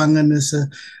gevangenisse,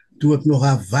 toe ek nog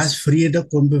was, vrede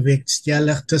kon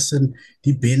bewerkstellig tussen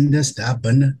die bendes daar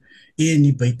binne en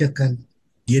die buitekant,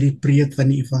 deur die preek van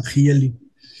die evangelie.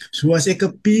 So as ek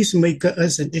 'n peacemaker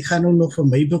is en ek gaan nou nog vir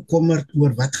my bekommerd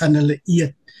oor wat gaan hulle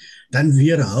eet, dan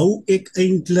weerhou ek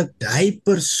eintlik daai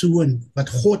persoon wat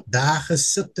God daar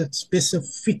gesit het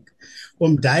spesifiek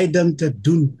om daai ding te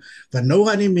doen. Want nou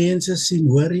gaan die mense sien,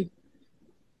 hoorie,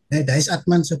 nee, daai is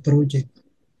Atman se projek.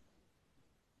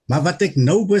 Maar wat ek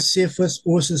nou besef is,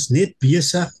 ons is net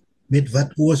besig met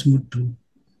wat ons moet doen.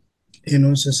 En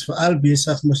ons is veral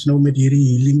besig mos nou met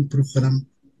hierdie healing program.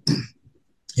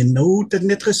 En nou het ek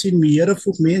net gesien, die Here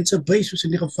voeg mense by, soos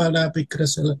in die geval daar by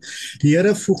Chris. Die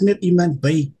Here voeg net iemand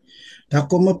by. Daar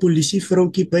kom 'n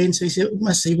polisievroukie by en sy sê,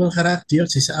 maar sy wil graag deel,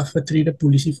 sy is 'n afgetrede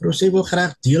polisievrou, sy wil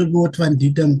graag deel word van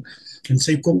die ding. En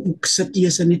sy kom ook sit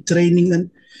eers in die training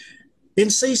in. En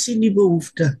sy sien die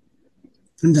behoefte.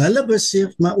 En hulle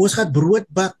besef, maar ons gaan brood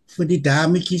bak vir die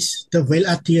dametjies terwyl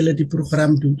hulle die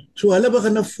program doen. So hulle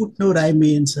begin voed nou daai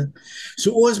mense.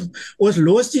 So ons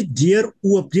los die deur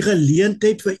oop, die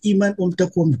geleentheid vir iemand om te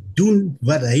kom doen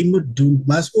wat hy moet doen.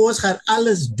 Maar as ons gaan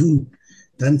alles doen,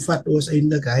 dan vat ons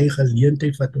eintlik hy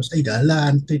geleentheid wat ons uit hulle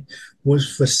hand het.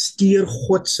 Ons versteur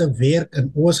God se werk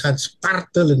en ons gaan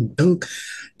spartel en dink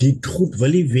die goed wil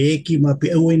nie werkie, maar op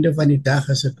die ou einde van die dag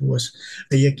is dit ons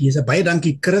eie keuse. Baie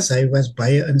dankie Chris, hy was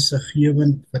baie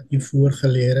insiggewend wat jy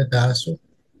voorgeleer het daarso.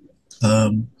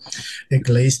 Ek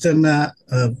luister na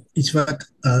iets wat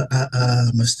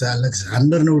Mr.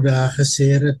 Alexander nou daar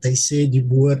gesê het. Hy sê die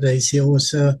woorde, hy sê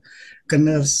ons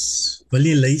kinders wil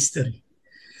nie luister nie.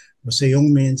 Ons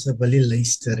jong mense wil nie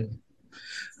luister.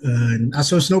 En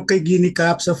as ons nou kyk hier in die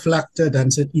Kaapse vlakte, dan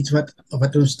is dit iets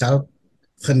wat ons dalk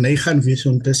geneig gaan wees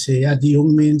om te sê, ja, die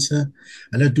jong mense,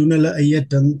 hulle doen hulle eie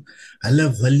ding, hulle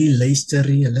wil nie luister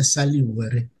nie, hulle sal nie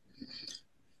hoor.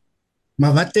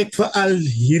 Maar wat ek veral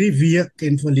hierdie week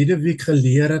en verlede week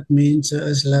geleer het mense,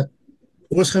 is dat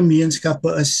ons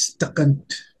gemeenskappe is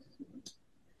stikkend.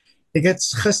 Ek het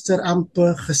gister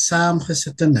amper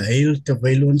saamgesit en huil,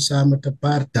 terwyl ons saam met 'n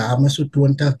paar dames, so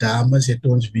 20 dames, het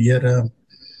ons weer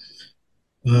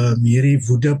hierdie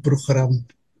woede program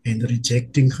en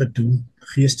rejecting gedoen,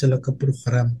 geestelike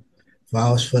program,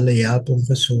 waar ons vir hulle help om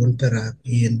gesond te raak.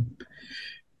 En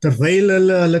terwyl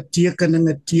hulle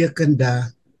tekeninge teken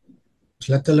daar,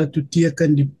 laat hulle toe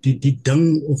teken die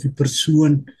ding of die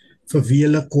persoon vir wie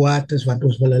hulle kwaad is, want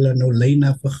ons wil hulle nou lei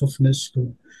na vergifnis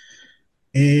toe.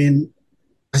 En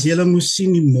as julle moes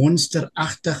sien die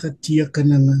monsteragtige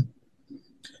tekeninge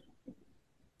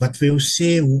wat vir jou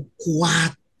sê hoe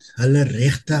kwaad hulle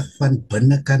regtig van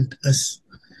binnekant is,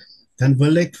 dan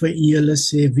wil ek vir julle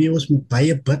sê, wie ons moet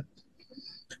baie bid.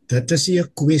 Dit is nie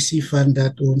 'n kwessie van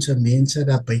dat ons mense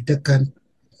daar buitekant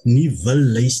nie wil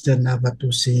luister na wat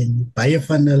ons sê nie. Baie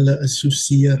van hulle is so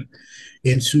seer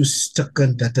en so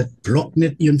stikkend dat dit blok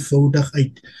net eenvoudig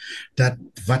uit dat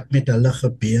wat met hulle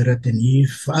gebeur het. En hier,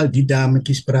 veral die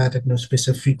dametjies praat ek nou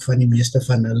spesifiek van, die meeste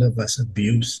van hulle was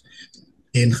abuse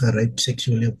en geryp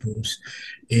seksuele abuse.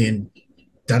 En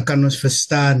dan kan ons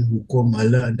verstaan hoekom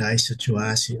hulle in daai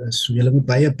situasie is. So julle moet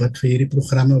baie bid vir hierdie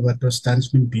programme wat ons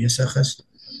tans mee besig is.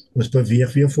 Ons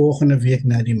beweeg weer volgende week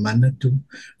na die manne toe,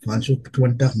 van so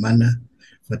 20 manne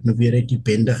wat nou weer uit die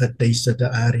bende getuisterde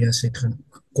areas het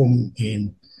gekom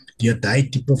en deur daai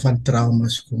tipe van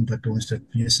traumas kom wat ons dit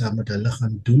weer saam met hulle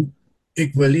gaan doen.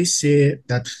 Ek wil nie sê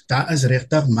dat daar is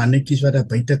regtig mannetjies wat daar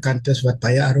buitekant is wat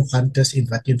baie arrogant is en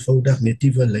wat eenvoudig net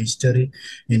nie wil luister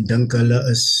en dink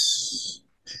hulle is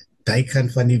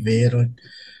duikend van die wêreld,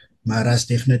 maar as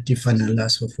definitief van hulle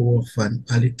as gevolg van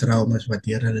al die traumas wat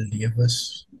deur hulle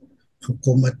lewens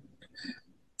gekom het,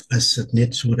 is dit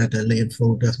net so dat hulle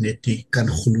eenvoudig net nie kan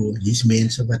glo. Hier's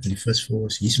mense wat lief is vir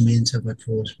ons, hier's mense wat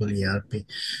vir ons wil help.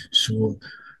 So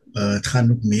het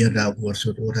gaan ook meer daaroor,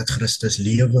 sodat Christus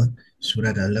lewe,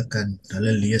 sodat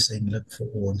hulle lees eintlik vir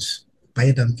ons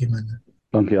Baie dankie man.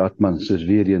 Dankie Atman, soos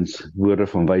weer eens woorde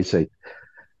van wysheid.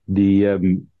 Die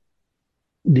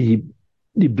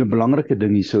die belangrike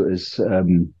ding hierso is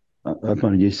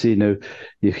Atman, jy sê nou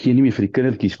jy gee nie meer vir die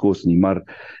kindertjies kos nie, maar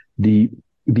die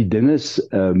ding is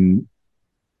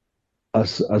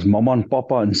as mamma en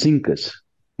pappa in sink is,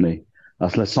 nee,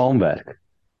 as hulle saamwerk,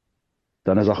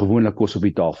 dan is daar gewoonlik kos op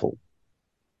die tafel.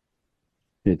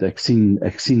 Weet, ek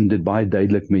sien dit baie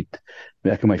duidelik met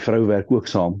ek en my vrou werk ook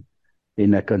saam,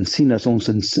 en ek kan sien as ons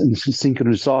in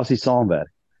synkronisasie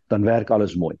saamwerk, dan werk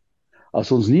alles mooi.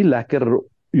 As ons nie lekker,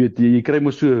 weet jy kry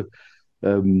mos so,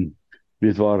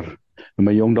 weet waar, in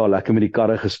my jong dae lekker met die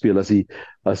karre gespeel, as die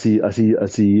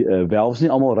valves nie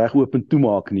almal reg oop en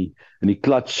toemaak nie, en die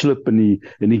clutch slip en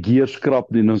die gear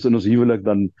skrap in ons huwelik,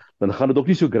 dan gaan dit ook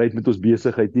nie so great met ons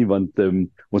besigheid nie, want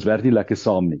ons werk nie lekker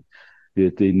saam nie.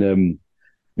 Weet, en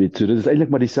weet, so dit is eintlik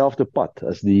maar dieselfde pad,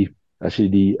 as jy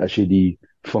die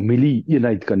familie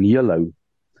eenheid kan heel hou,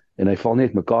 en hy val nie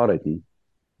uit mekaar uit nie,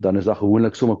 dan is daar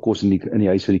gewoonlik sommer kos in die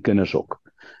huis vir die kinders ook.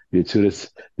 Weet, so dis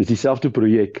dieselfde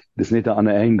projek, dis net 'n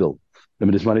ander angle.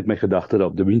 Maar dis maar net my gedagte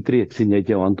daarop. Dimitri, ek sien jy het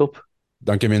jou hand op.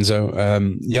 Dankie Menzo.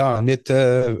 Ja, net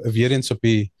weer eens op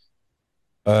die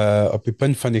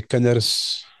punt van die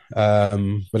kinders,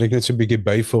 wil ek net so 'n bietjie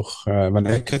byvoeg, want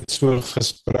ek het so 'n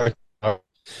gesprek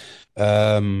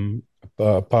 'n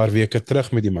paar weke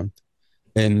terug met iemand,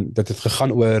 en dit het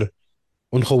gegaan oor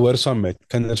ongehoorsaamheid,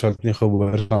 kinders wat nie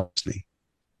gehoorsaam is nie.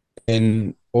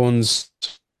 En ons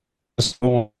is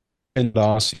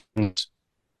generasie,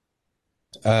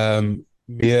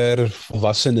 meer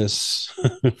volwassenes,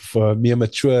 meer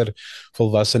mature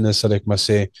volwassenes, sal ek maar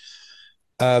sê.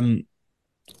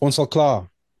 Ons sal klaar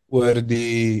oor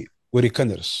die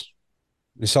kinders.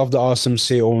 Dieselfde asem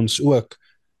sê ons ook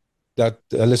dat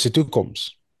hulle se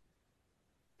toekoms.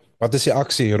 Wat is die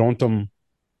aksie rondom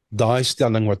daai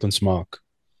stelling wat ons maak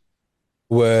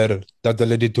oor dat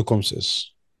hulle die toekoms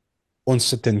is? Ons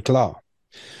sit en klaar.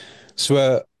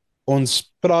 So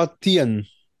ons praat teen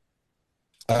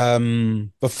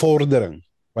bevordering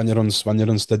wanneer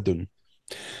ons dit doen.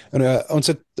 En ons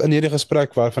het in hierdie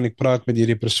gesprek waarvan ek praat met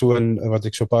hierdie persoon wat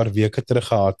ek so 'n paar weke terug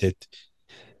gehad het,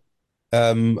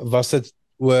 was dit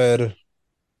oor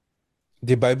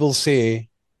die Bybel sê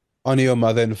honor your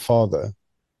mother and father.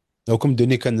 Nou kom doen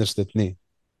die kinders dit nie.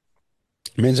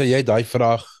 Mense, jy het daai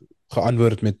vraag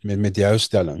geantwoord met jou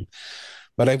stelling.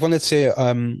 Maar ek wil net sê,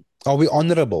 are we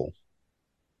honorable?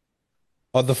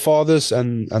 Are the fathers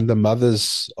and the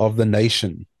mothers of the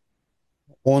nation,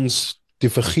 ons die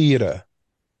figure,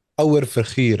 ouer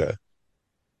figure,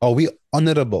 are we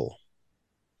honorable?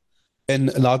 En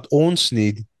laat ons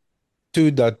nie toe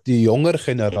dat die jonger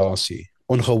generasie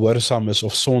ongehoorsaam is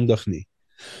of sondig nie.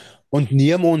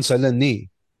 Ontneem ons hulle nie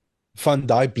van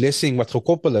daai blessing wat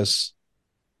gekoppel is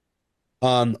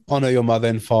aan honor your mother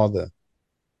and father.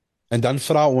 En dan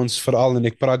vra ons veral, en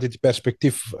ek praat uit die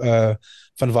perspektief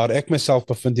van waar ek myself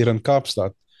bevind hier in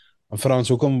Kaapstad, dan vra ons,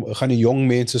 hoekom gaan die jong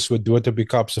mense so dood op die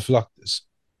Kaapse vlaktes?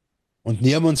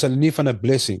 Ontneem ons hulle nie van 'n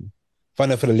blessing,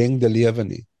 van 'n verlengde lewe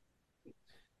nie.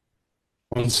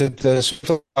 Ons het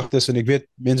so vlaktes, en ek weet,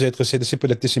 mense het gesê, dis nie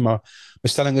polities nie, maar my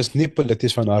stelling is nie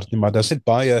polities van hart nie, maar daar sit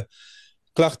baie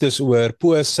klagtes oor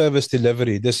poor service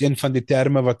delivery. Dis een van die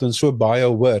terme wat ons so baie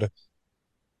hoor,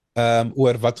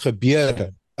 oor wat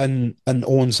gebeur in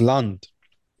ons land.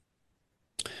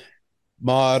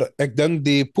 Maar ek dink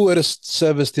die poorest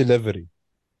service delivery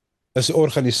is 'n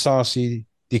organisasie,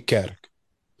 die kerk.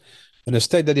 En dit is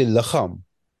tyd dat die liggaam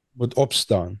moet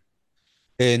opstaan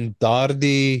en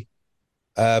daardie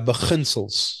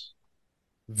beginsels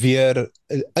weer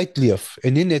uitleef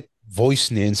en nie net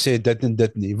voice nie en sê dit en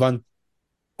dit nie, want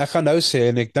ek gaan nou sê,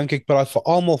 en ek dink ek praat vir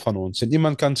almal van ons, en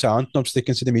iemand kan sy hand opsteek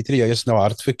en sê, Dimitri, jy is nou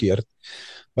hartverkeerd,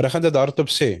 maar ek gaan dit hardop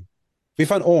sê, wie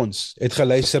van ons het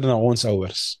geluister na ons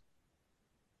ouers?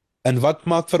 En wat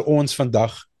maak vir ons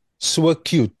vandag so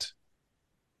cute,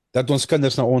 dat ons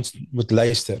kinders na ons moet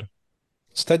luister?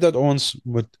 Dis tyd dat ons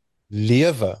moet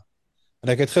lewe. En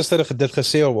ek het gister dit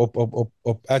gesê op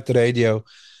At Radio,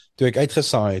 toe ek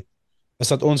uitgesaai het, is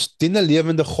dat ons dien 'n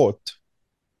lewende God.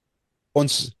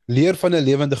 Ons leer van 'n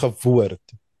lewendige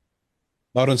woord,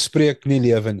 maar ons spreek nie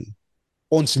lewe nie.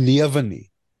 Ons lewe nie.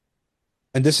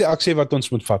 En dis die aksie wat ons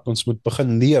moet vat. Ons moet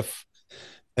begin leef,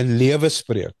 en lewe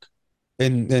spreek,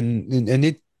 en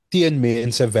nie teen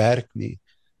mense werk nie,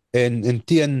 en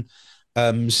teen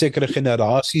sekere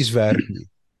generasies werk nie.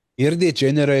 Hierdie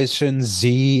Generation Z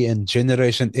en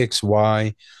Generation X,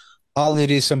 Y, al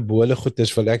hierdie simbole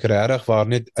goeders wil ek regtig waar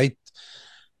net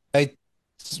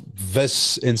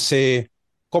uitwis en sê,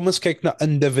 kom ons kyk na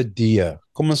individue,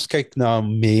 kom ons kyk na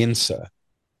mense,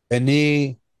 en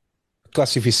nie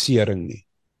klassifisering nie.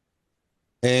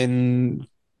 En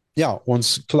ja,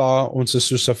 ons is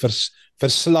soos 'n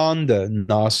verslaande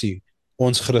nasie,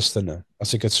 ons Christene,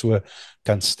 as ek dit so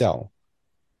kan stel.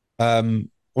 Wel,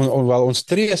 ons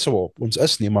tree so op, ons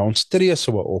is nie, maar ons tree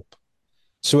so op.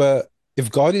 So, if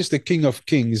God is the King of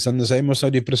Kings, dan is hy mos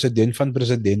nou die president van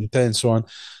presidente en so aan,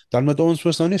 dan moet ons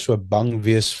mos nou nie so bang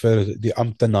wees vir die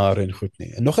amptenare en goed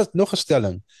nie. En nog 'n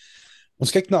stelling,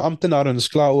 ons kyk na amptenare en ons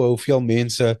kla oor hoeveel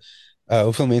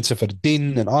mense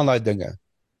verdien en al daai dinge.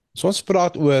 So ons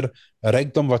praat oor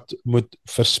rykdom wat moet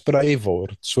versprei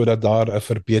word, sodat daar 'n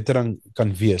verbetering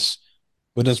kan wees.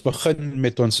 Moet ons begin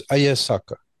met ons eie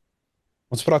sakke.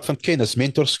 Ons praat van kennis,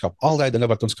 mentorskap, al die dinge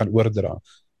wat ons kan oordra.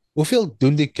 Hoeveel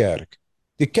doen die kerk?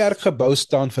 Die kerkgebou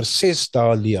staan vir 6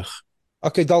 dae leeg.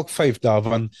 Okay, dalk 5 dae,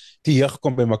 want die jeug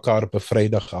kom by mekaar op 'n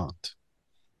Vrydag aand.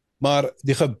 Maar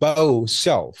die gebou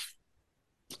self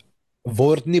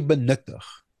word nie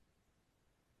benuttig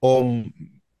om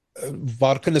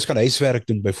waar kinders kan huiswerk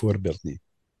doen byvoorbeeld nie,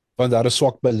 want daar is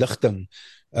swak beligting,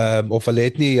 of hulle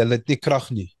het nie krag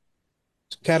nie.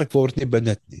 Kerk word nie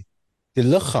benut nie. Die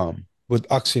liggaam moet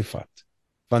aksie vat,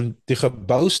 want die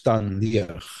gebou staan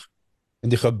leeg, en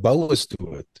die gebou is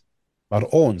dood, maar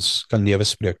ons kan lewe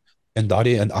spreek, en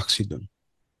daardie in aksie doen.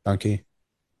 Dankie.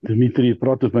 Dimitri, jy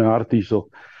praat op my hart hierso.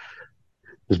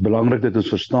 Dit is belangrik dat ons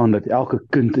verstaan dat elke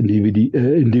kind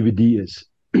individu is.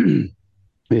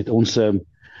 Weet, ons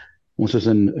is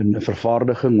in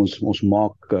vervaardiging, ons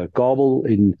maak kabel,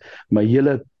 en my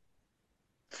hele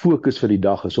fokus vir die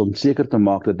dag is om seker te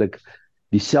maak dat ek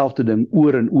dieselfde ding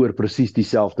oor en oor presies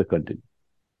dieselfde kan doen.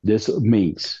 Dis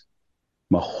mens.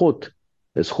 Maar God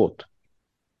is God.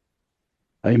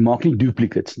 Hy maak nie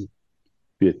duplicates nie.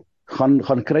 Weet,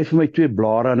 gaan kry vir my 2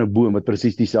 blare aan 'n boom wat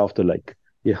presies dieselfde lyk.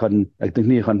 Ek dink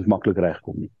nie jy gaan maklik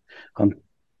regkom nie. Gaan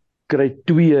kry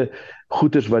 2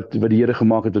 goeders wat die Here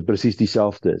gemaak het wat presies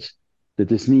dieselfde is.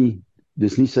 Dis nie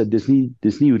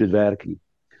hoe dit werk nie.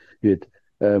 Jy weet,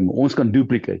 ons kan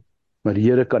duplicate, maar die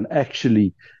Here kan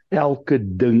actually elke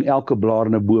ding, elke blaar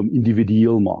in 'n boom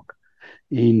individueel maak.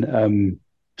 En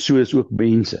so is ook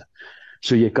mense.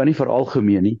 So jy kan nie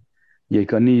veralgemeen nie. Jy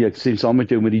kan nie, ek stem saam met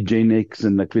jou met die Gen X,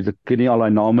 en ek ken nie al die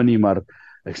name nie, maar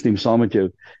ek stem saam met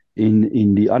jou.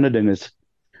 En die ander ding is,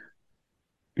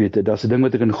 weet jy, daar's 'n ding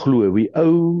wat ek in glo. We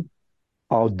owe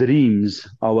our dreams,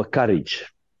 our courage.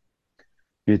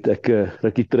 Weet ek,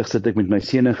 rukkie terug sit ek met my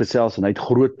seun gesels, en hy het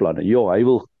groot planne. Ja, hy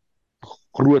wil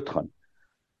groot gaan.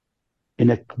 En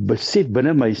ek besef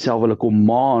binne myself, wil ek hom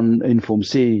maan en vir hom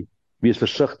sê, wees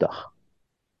versigtig.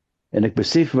 En ek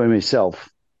besef by myself,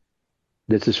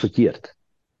 dit is verkeerd.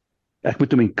 Ek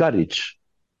moet hom encourage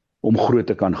om groot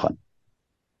te kan gaan.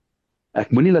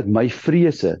 Ek moenie laat my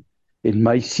vrese en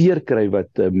my seer kry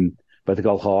wat ek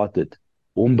al gehad het,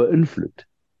 hom beïnvloed,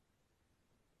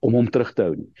 om hom terug te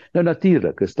hou nie. Nou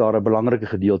natuurlik is daar 'n belangrike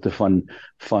gedeelte van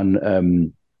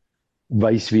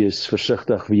wys wees,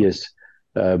 versigtig wees,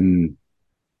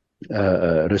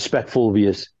 respectvol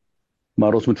wees,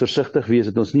 maar ons moet versigtig wees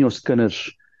dat ons nie ons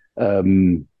kinders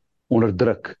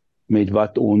onderdruk met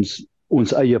wat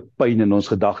ons eie pyn en ons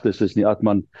gedagtes is nie.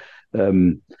 Atman,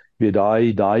 weet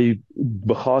daai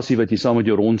bagasie wat jy saam met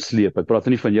jou rondsleep, ek praat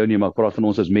nie van jou nie, maar ek praat van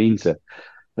ons as mense,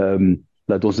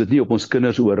 dat ons dit nie op ons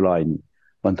kinders oorlaai nie,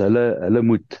 want hulle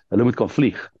moet kan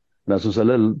vlieg, en as ons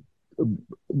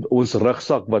ons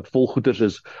rugsak wat vol goeders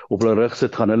is, op hulle rug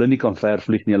sit, gaan hulle nie kan ver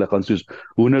vlieg nie, hulle gaan soos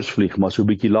hoenders vlieg, maar so 'n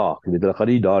bietjie laag, weet, hulle gaan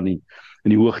nie daar nie,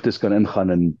 in die hoogtes kan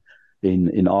ingaan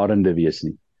en arende wees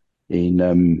nie.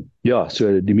 En ja,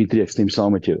 so Dimitri, ek stem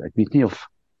saam met jou. Ek weet nie of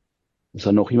is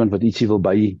daar nog iemand wat ietsie wil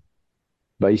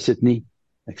bysit nie.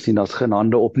 Ek sien daar's geen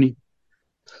hande op nie.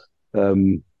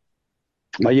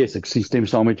 Maar yes, ek stem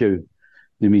saam met jou,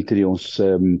 Dimitri. Ons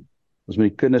moet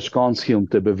die kinders kans gee om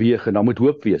te beweeg, en daar moet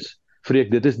hoop wees.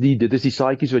 Freek, dit is die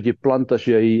saadjies wat jy plant as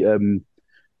jy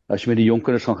met die jong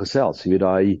kinders gaan gesels. Jy weet,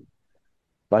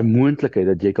 daai moontlikheid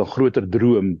dat jy kan groter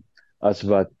droom as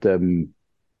wat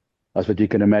jy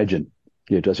kan imagine.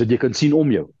 Jy weet, as wat jy kan sien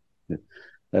om jou.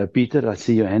 Pieter, I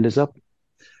see your hand is up.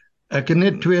 Ek het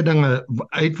net 2 dinge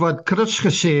uit wat Chris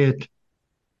gesê het.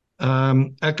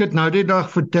 Ek het nou die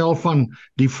dag vertel van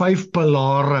die 5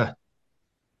 pilare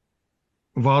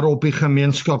waarop die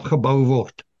gemeenskap gebou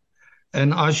word.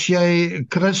 En as jy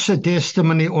Chris se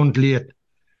testimony ontleed,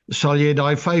 sal jy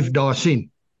daai 5 daar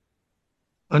sien.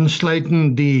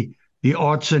 Insluitend die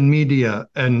arts and media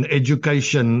and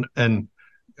education and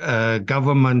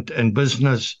government and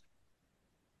business.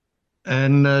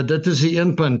 En dit is die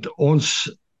een punt.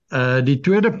 Die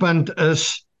tweede punt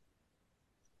is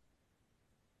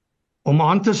om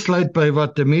aan te sluit by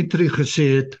wat Dimitri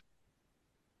gesê het.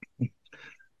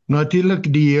 Natuurlik,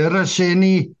 die Here sê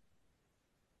nie,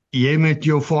 jy met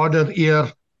jou vader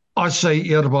eer, as hy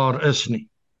eerbaar is nie.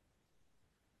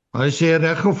 Hy sê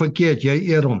reg of verkeerd, jy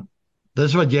eer hom.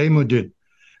 Dis wat jy moet doen.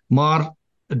 Maar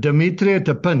Dimitri het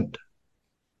 'n punt.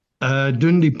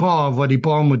 Doen die pa wat die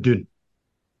pa moet doen.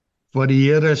 Wat die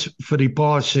Here vir die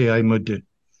pa sê hy moet doen.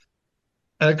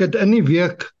 Ek het in die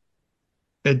week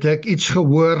het ek iets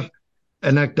gehoor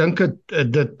en ek dink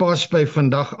dit pas by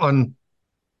vandag aan,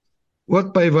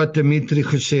 ook by wat Dimitri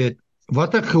gesê het.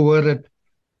 Wat ek gehoor het,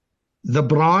 the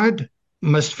bride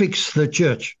must fix the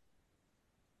church.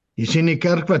 Jy sien die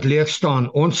kerk wat leeg staan.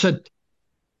 Ons sit,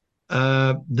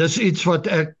 dis iets wat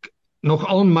ek nog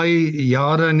al my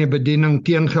jare in die bediening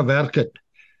teen gewerk het.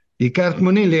 Die kerk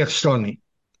moet nie leeg staan nie.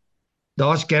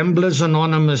 Daar's Gamblers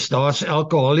Anonymous, daar's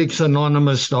Alcoholics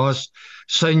Anonymous, daar's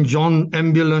St. John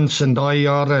Ambulance in daai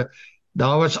jare.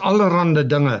 Daar was allerhande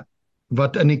dinge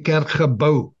wat in die kerk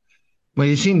gebou. Maar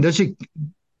jy sien, dis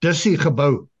die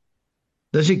gebou.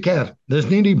 Dis die kerk, dis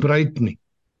nie die bruid nie.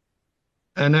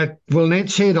 En ek wil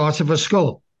net sê, daar's 'n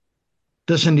verskil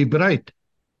tussen die bruid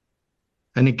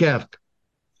en die kerk.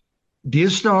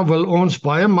 Deesdae wil ons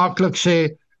baie maklik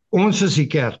sê, ons is die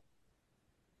kerk.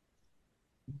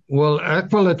 Wel,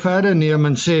 ek wil dit verder neem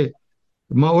en sê,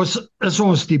 maar is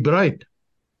ons die bruid?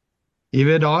 Jy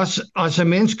weet, as 'n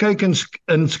mens kyk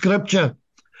in scripture,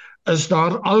 is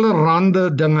daar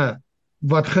allerhande dinge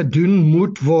wat gedoen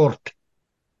moet word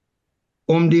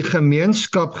om die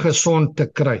gemeenskap gesond te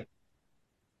kry.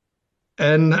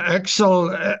 En ek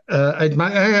sal, uit my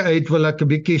eie uit wil ek 'n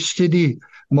bietjie studie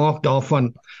maak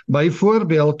daarvan.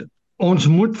 Byvoorbeeld, ons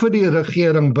moet vir die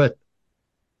regering bid.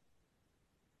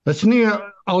 Dit is nie 'n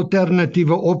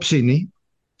alternatiewe opsie nie.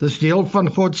 Dit is deel van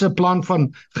God se plan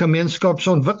van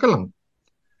gemeenskapsontwikkeling.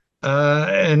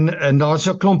 En daar's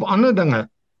 'n klomp ander dinge.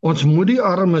 Ons moet die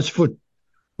armes voed.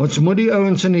 Ons moet die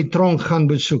ouens in die tronk gaan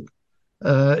besoek.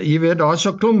 Jy weet, daar's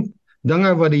 'n klomp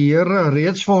dinge wat die Here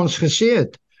reeds vir ons gesê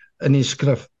het in die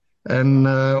skrif. En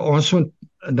ons moet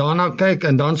daarna kyk,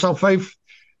 en dan sal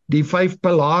die 5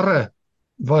 pilare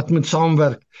wat moet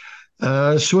saamwerk,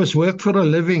 soos work for a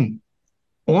living.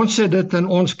 Ons het dit in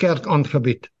ons kerk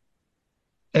aangebied.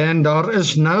 En daar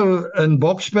is nou in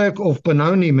Boksburg of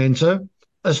Benoni, mense,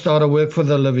 is daar 'n work for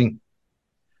the living.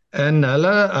 En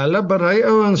hulle berei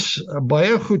ouens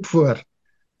baie goed voor.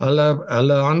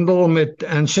 Hulle handel met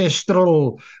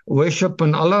ancestral worship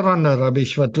en allerhande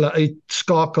rubbish wat hulle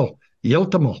uitskakel,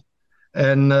 heeltemal.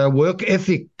 En work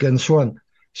ethic en so aan.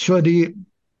 So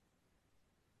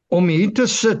om hier te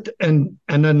sit en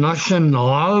 'n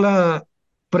nasionale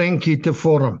prentjie te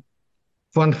vorm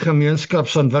van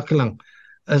gemeenskapsontwikkeling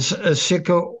is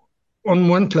seker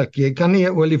onmoontlik. Jy kan nie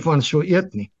 'n olifant so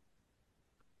eet nie.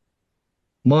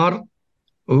 Maar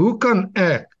hoe kan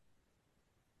ek,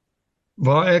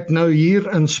 waar ek nou hier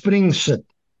in Spring sit,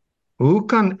 hoe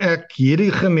kan ek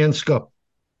hierdie gemeenskap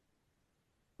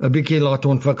 'n bietjie laat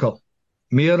ontwikkel?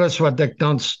 Meer as wat ek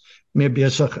tans mee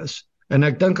besig is. En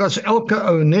ek dink as elke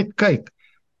ou net kyk,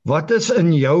 wat is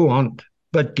in jou hand?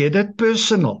 But get it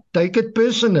personal. Take it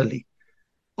personally.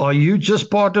 Are you just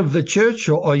part of the church,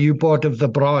 or are you part of the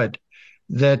bride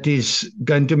that is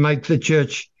going to make the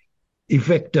church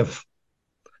effective?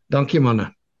 Dankie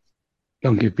manne.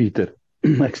 Dankie Pieter.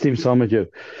 Ek stem saam met jou.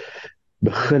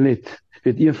 Begin het,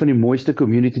 een van die mooiste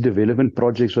community development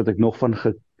projects wat ek nog van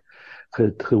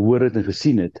gehoor het en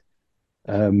gesien het,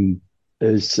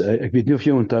 is, ek weet nie of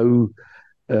jy onthou,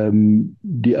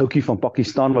 die ouetjie van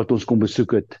Pakistan wat ons kom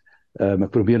besoek het,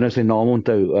 ek probeer nou sy naam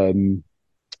onthou,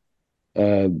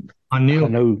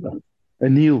 Anil,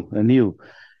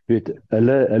 weet,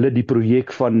 hulle die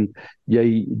projek van,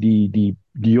 die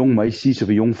jong meisies of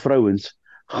die jong vrouens,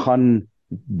 gaan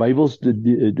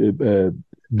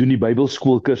doen die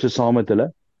Bybelskoolkursus saam met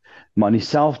hulle, maar in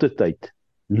dieselfde tyd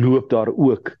loop daar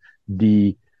ook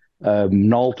die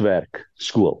naaldwerk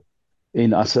skool.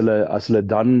 En as hulle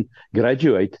dan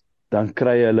graduate, dan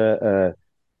kry hulle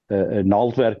 'n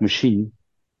naaldwerkmasjien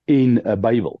en 'n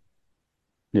Bybel.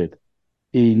 Net.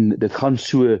 En dit gaan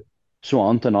so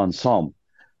hand in hand saam.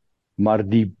 Maar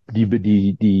die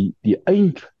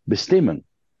eindbestemming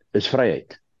is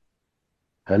vryheid.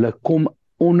 Hulle kom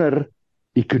onder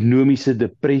ekonomiese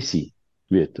depressie,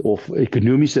 weet, of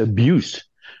ekonomiese abuse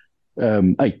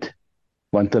uit.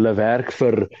 Want hulle werk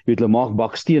hulle maak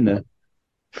bakstene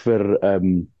vir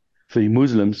die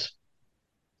moslems,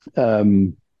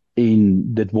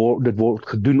 en dit word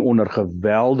gedoen onder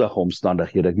geweldige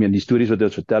omstandighede. Ek meen die stories wat hy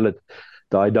ons vertel het,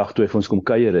 daai dag toe hy vir ons kom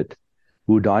kuier het,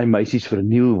 hoe daai meisies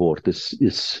verniel word,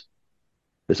 is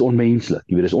onmenslik,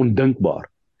 jy weet, is ondinkbaar.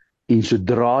 En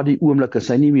sodra die oomblik as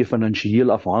hy nie meer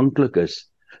finansiëel afhanklik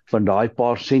is van daai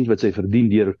paar sent wat sy verdien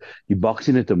deur die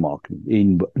baksiene te maak nie,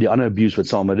 en die ander abuse wat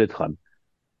saam met dit gaan.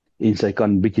 En sy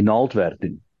kan 'n bietjie naaldwerk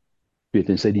doen.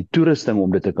 En sy die toerusting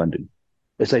om dit te kan doen.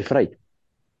 Is sy vry?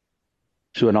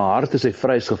 So in haar hart is sy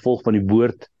vry as gevolg van die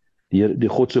woord, die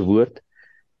God se woord,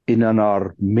 en in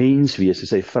haar menswees is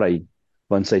sy vry,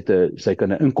 want sy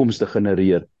kan 'n inkomste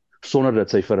genereer sonder dat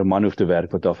sy vir 'n man hoef te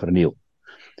werk wat haar verniel.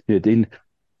 En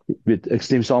ek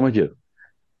stem saam met jou.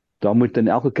 Daar moet in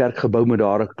elke kerkgebou met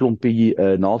daar 'n klompie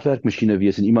naaldwerkmasjiene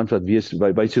wees en iemand wat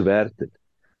weet so werk dit.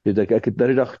 Ek het nou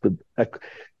die dag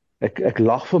ek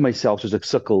lag vir myself soos ek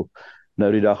sukkel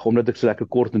nou die dag omdat ek so lekker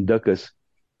kort en dik is.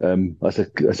 As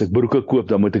ek broeke koop,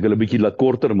 dan moet ek hulle bietjie laat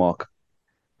korter maak.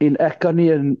 En ek kan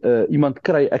nie iemand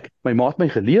kry. My ma het my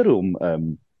geleer om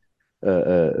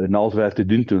naaldwerk te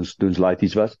doen toe ons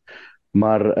laities was,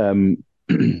 maar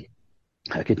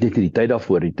ek het net nie die tyd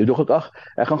daarvoor nie. Toe dog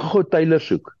ek gaan gou 'n tailor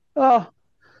soek.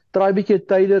 Draai bietjie 'n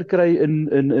tailor kry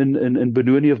in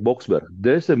Benoni of Boksburg.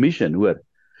 Dis 'n mission, hoor.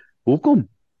 Hoekom?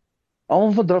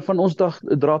 Almal van ons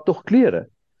dra tog klere.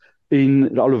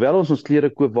 En alhoewel ons klere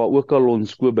koop waar ook al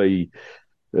ons koop by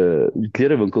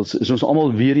klerewinkels, is ons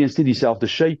almal weer eens nie dieselfde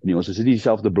shape nie. Ons is nie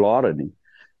dieselfde blare nie.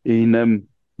 En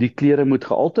die klere moet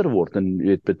gealter word. En jy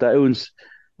weet, party ouens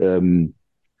in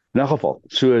 'n geval.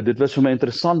 So dit was vir my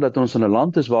interessant dat ons in 'n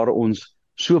land is waar ons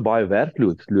so baie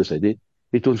werkloosheid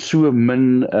het ons so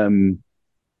min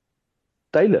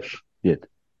tailors, weet.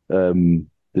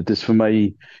 Dit is vir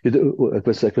my,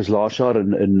 ek was laas jaar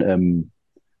in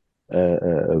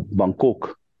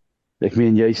Bangkok. Ek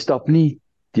meen, jy stap nie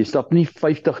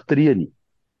 50 tree nie.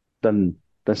 Dan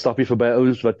stap jy verby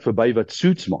ouens wat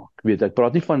suits maak. Weet, ek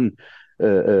praat nie van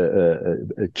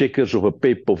checkers of 'n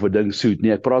pep of 'n ding suit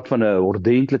nie. Ek praat van 'n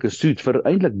ordentlike suit vir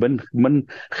eintlik min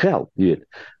geld, weet.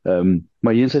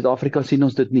 Maar hier in Suid-Afrika sien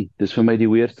ons dit nie. Dis vir my die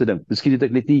weirdste ding. Miskien het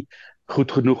ek net nie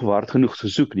goed genoeg, hard genoeg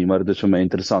gesoek nie, maar dit is vir my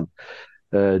interessant.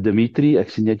 Dimitri, ek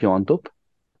sien net jou hand op.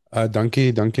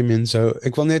 Dankie mense.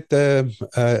 Ek wil net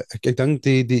ek dink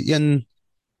die een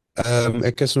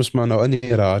ek is mos maar nou in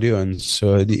die radio en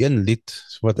so die een lied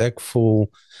wat ek voel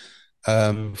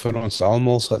vir ons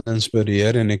almal sal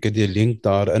inspireer, en ek het die link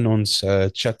daar in ons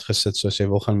chat gesit, so as jy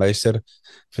wil gaan luister,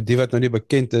 vir die wat nou nie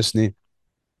bekend is nie.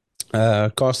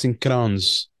 Casting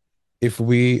Crowns, If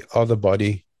We Are the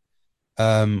Body,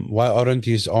 why aren't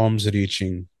his arms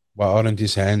reaching, why aren't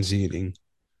his hands healing,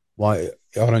 why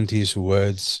aren't his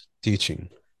words teaching?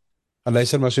 En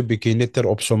luister maar so 'n bietjie net ter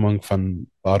opsomming van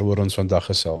waaroor ons vandag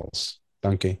gesels.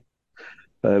 Dankie.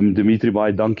 Dimitri,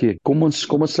 baie dankie. Kom ons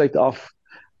sluit af.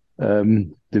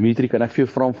 Dimitri, kan ek vir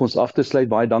jou vra om vir ons af te sluit?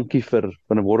 Baie dankie vir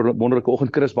 'n wonderlike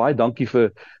oggend, Chris. Baie dankie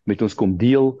vir met ons kom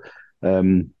deel.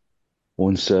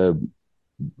 Ons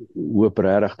hoop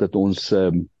regtig dat ons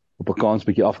op 'n kans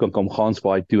bietjie af kan kom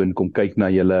Gansbaai toe en kom kyk na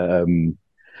julle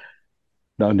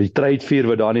nou die trade-vuur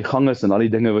wat daar in die gang is en al die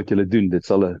dinge wat julle doen. Dit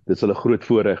sal 'n groot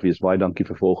voorreg wees. Baie dankie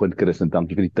vir vanoggend, Chris, en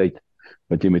dankie vir die tyd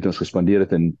wat jy met ons gespandeer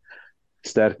het, en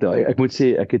sterkte. Ek moet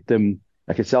sê ek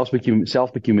het self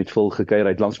bietjie met Phil gekuier. Hy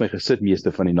het langs my gesit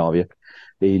meeste van die naweek,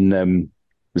 en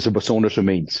is 'n besonderse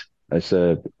mens. Hy's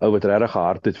 'n ou wat regtig 'n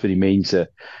hart het vir die mense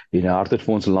en 'n hart het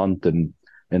vir ons land, en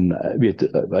weet,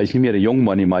 hy's nie meer 'n jong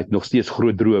man nie, maar hy het nog steeds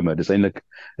groot drome. Dis eintlik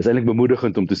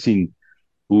bemoedigend om te sien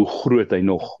hoe groot hy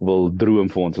nog wil droom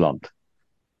vir ons land.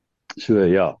 So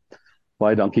ja,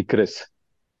 baie dankie, Chris.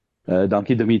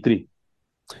 Dankie, Dimitri.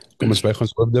 Kom ons buig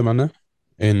ons oop, manne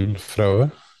en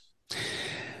vroue.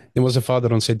 Hemelse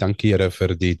Vader, ons sê dankie, Here,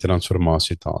 vir die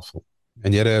transformasie tafel.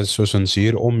 En Here, soos ons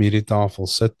hier om hierdie tafel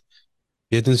sit,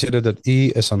 weet ons, Here, dat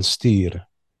U is aan stuur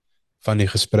van die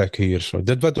gesprek hier. So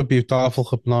dit wat op die tafel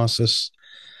geplaas is,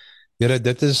 Here,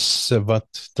 dit is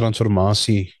wat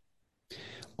transformasie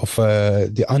of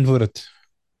die antwoord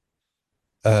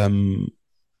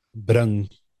bring,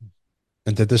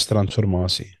 en dit is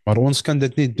transformasie. Maar ons kan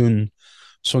dit nie doen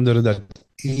sonder dat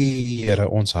U, Here,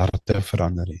 ons harte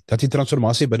verander het. Dat die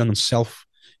transformasie binne onsself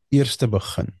eers te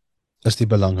begin, is die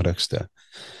belangrikste.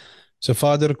 So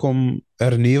Vader, kom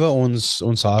hernuwe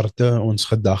ons harte, ons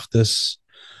gedagtes,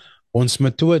 ons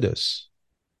metodes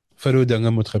vir hoe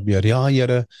dinge moet gebeur. Ja,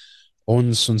 Here,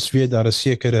 ons weet daar is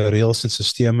sekere reëls en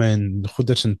sisteme en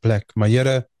goeders in plek, maar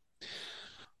Here,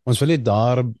 ons wil nie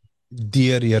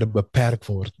daardeur, Here, beperk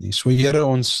word nie. So Here,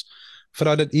 ons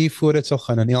vra dat U vooruit sal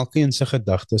gaan in elkeen se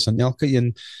gedagtes, en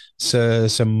elkeen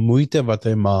se moeite wat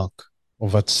hy maak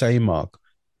of wat sy maak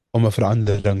om 'n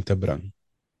verandering te bring.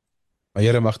 Maar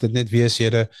Here, mag dit net wees,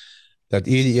 Here, dat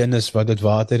U die een is wat dit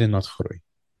water en laat groei.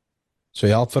 So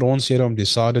help vir ons, Here, om die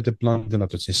sade te plant en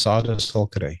dat ons die sade sal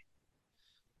kry.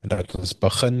 En dat ons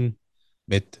begin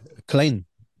met klein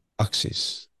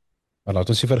aksies Maar laat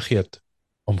ons nie vergeet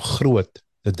om groot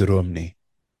te droom nie,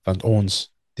 want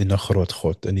ons dien 'n groot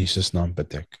God. In Jesus naam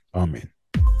bid ek. Amen.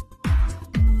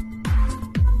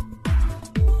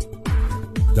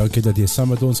 Dankie dat jy saam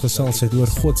met ons gesels het oor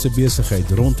God se besigheid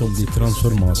rondom die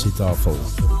transformasie tafel.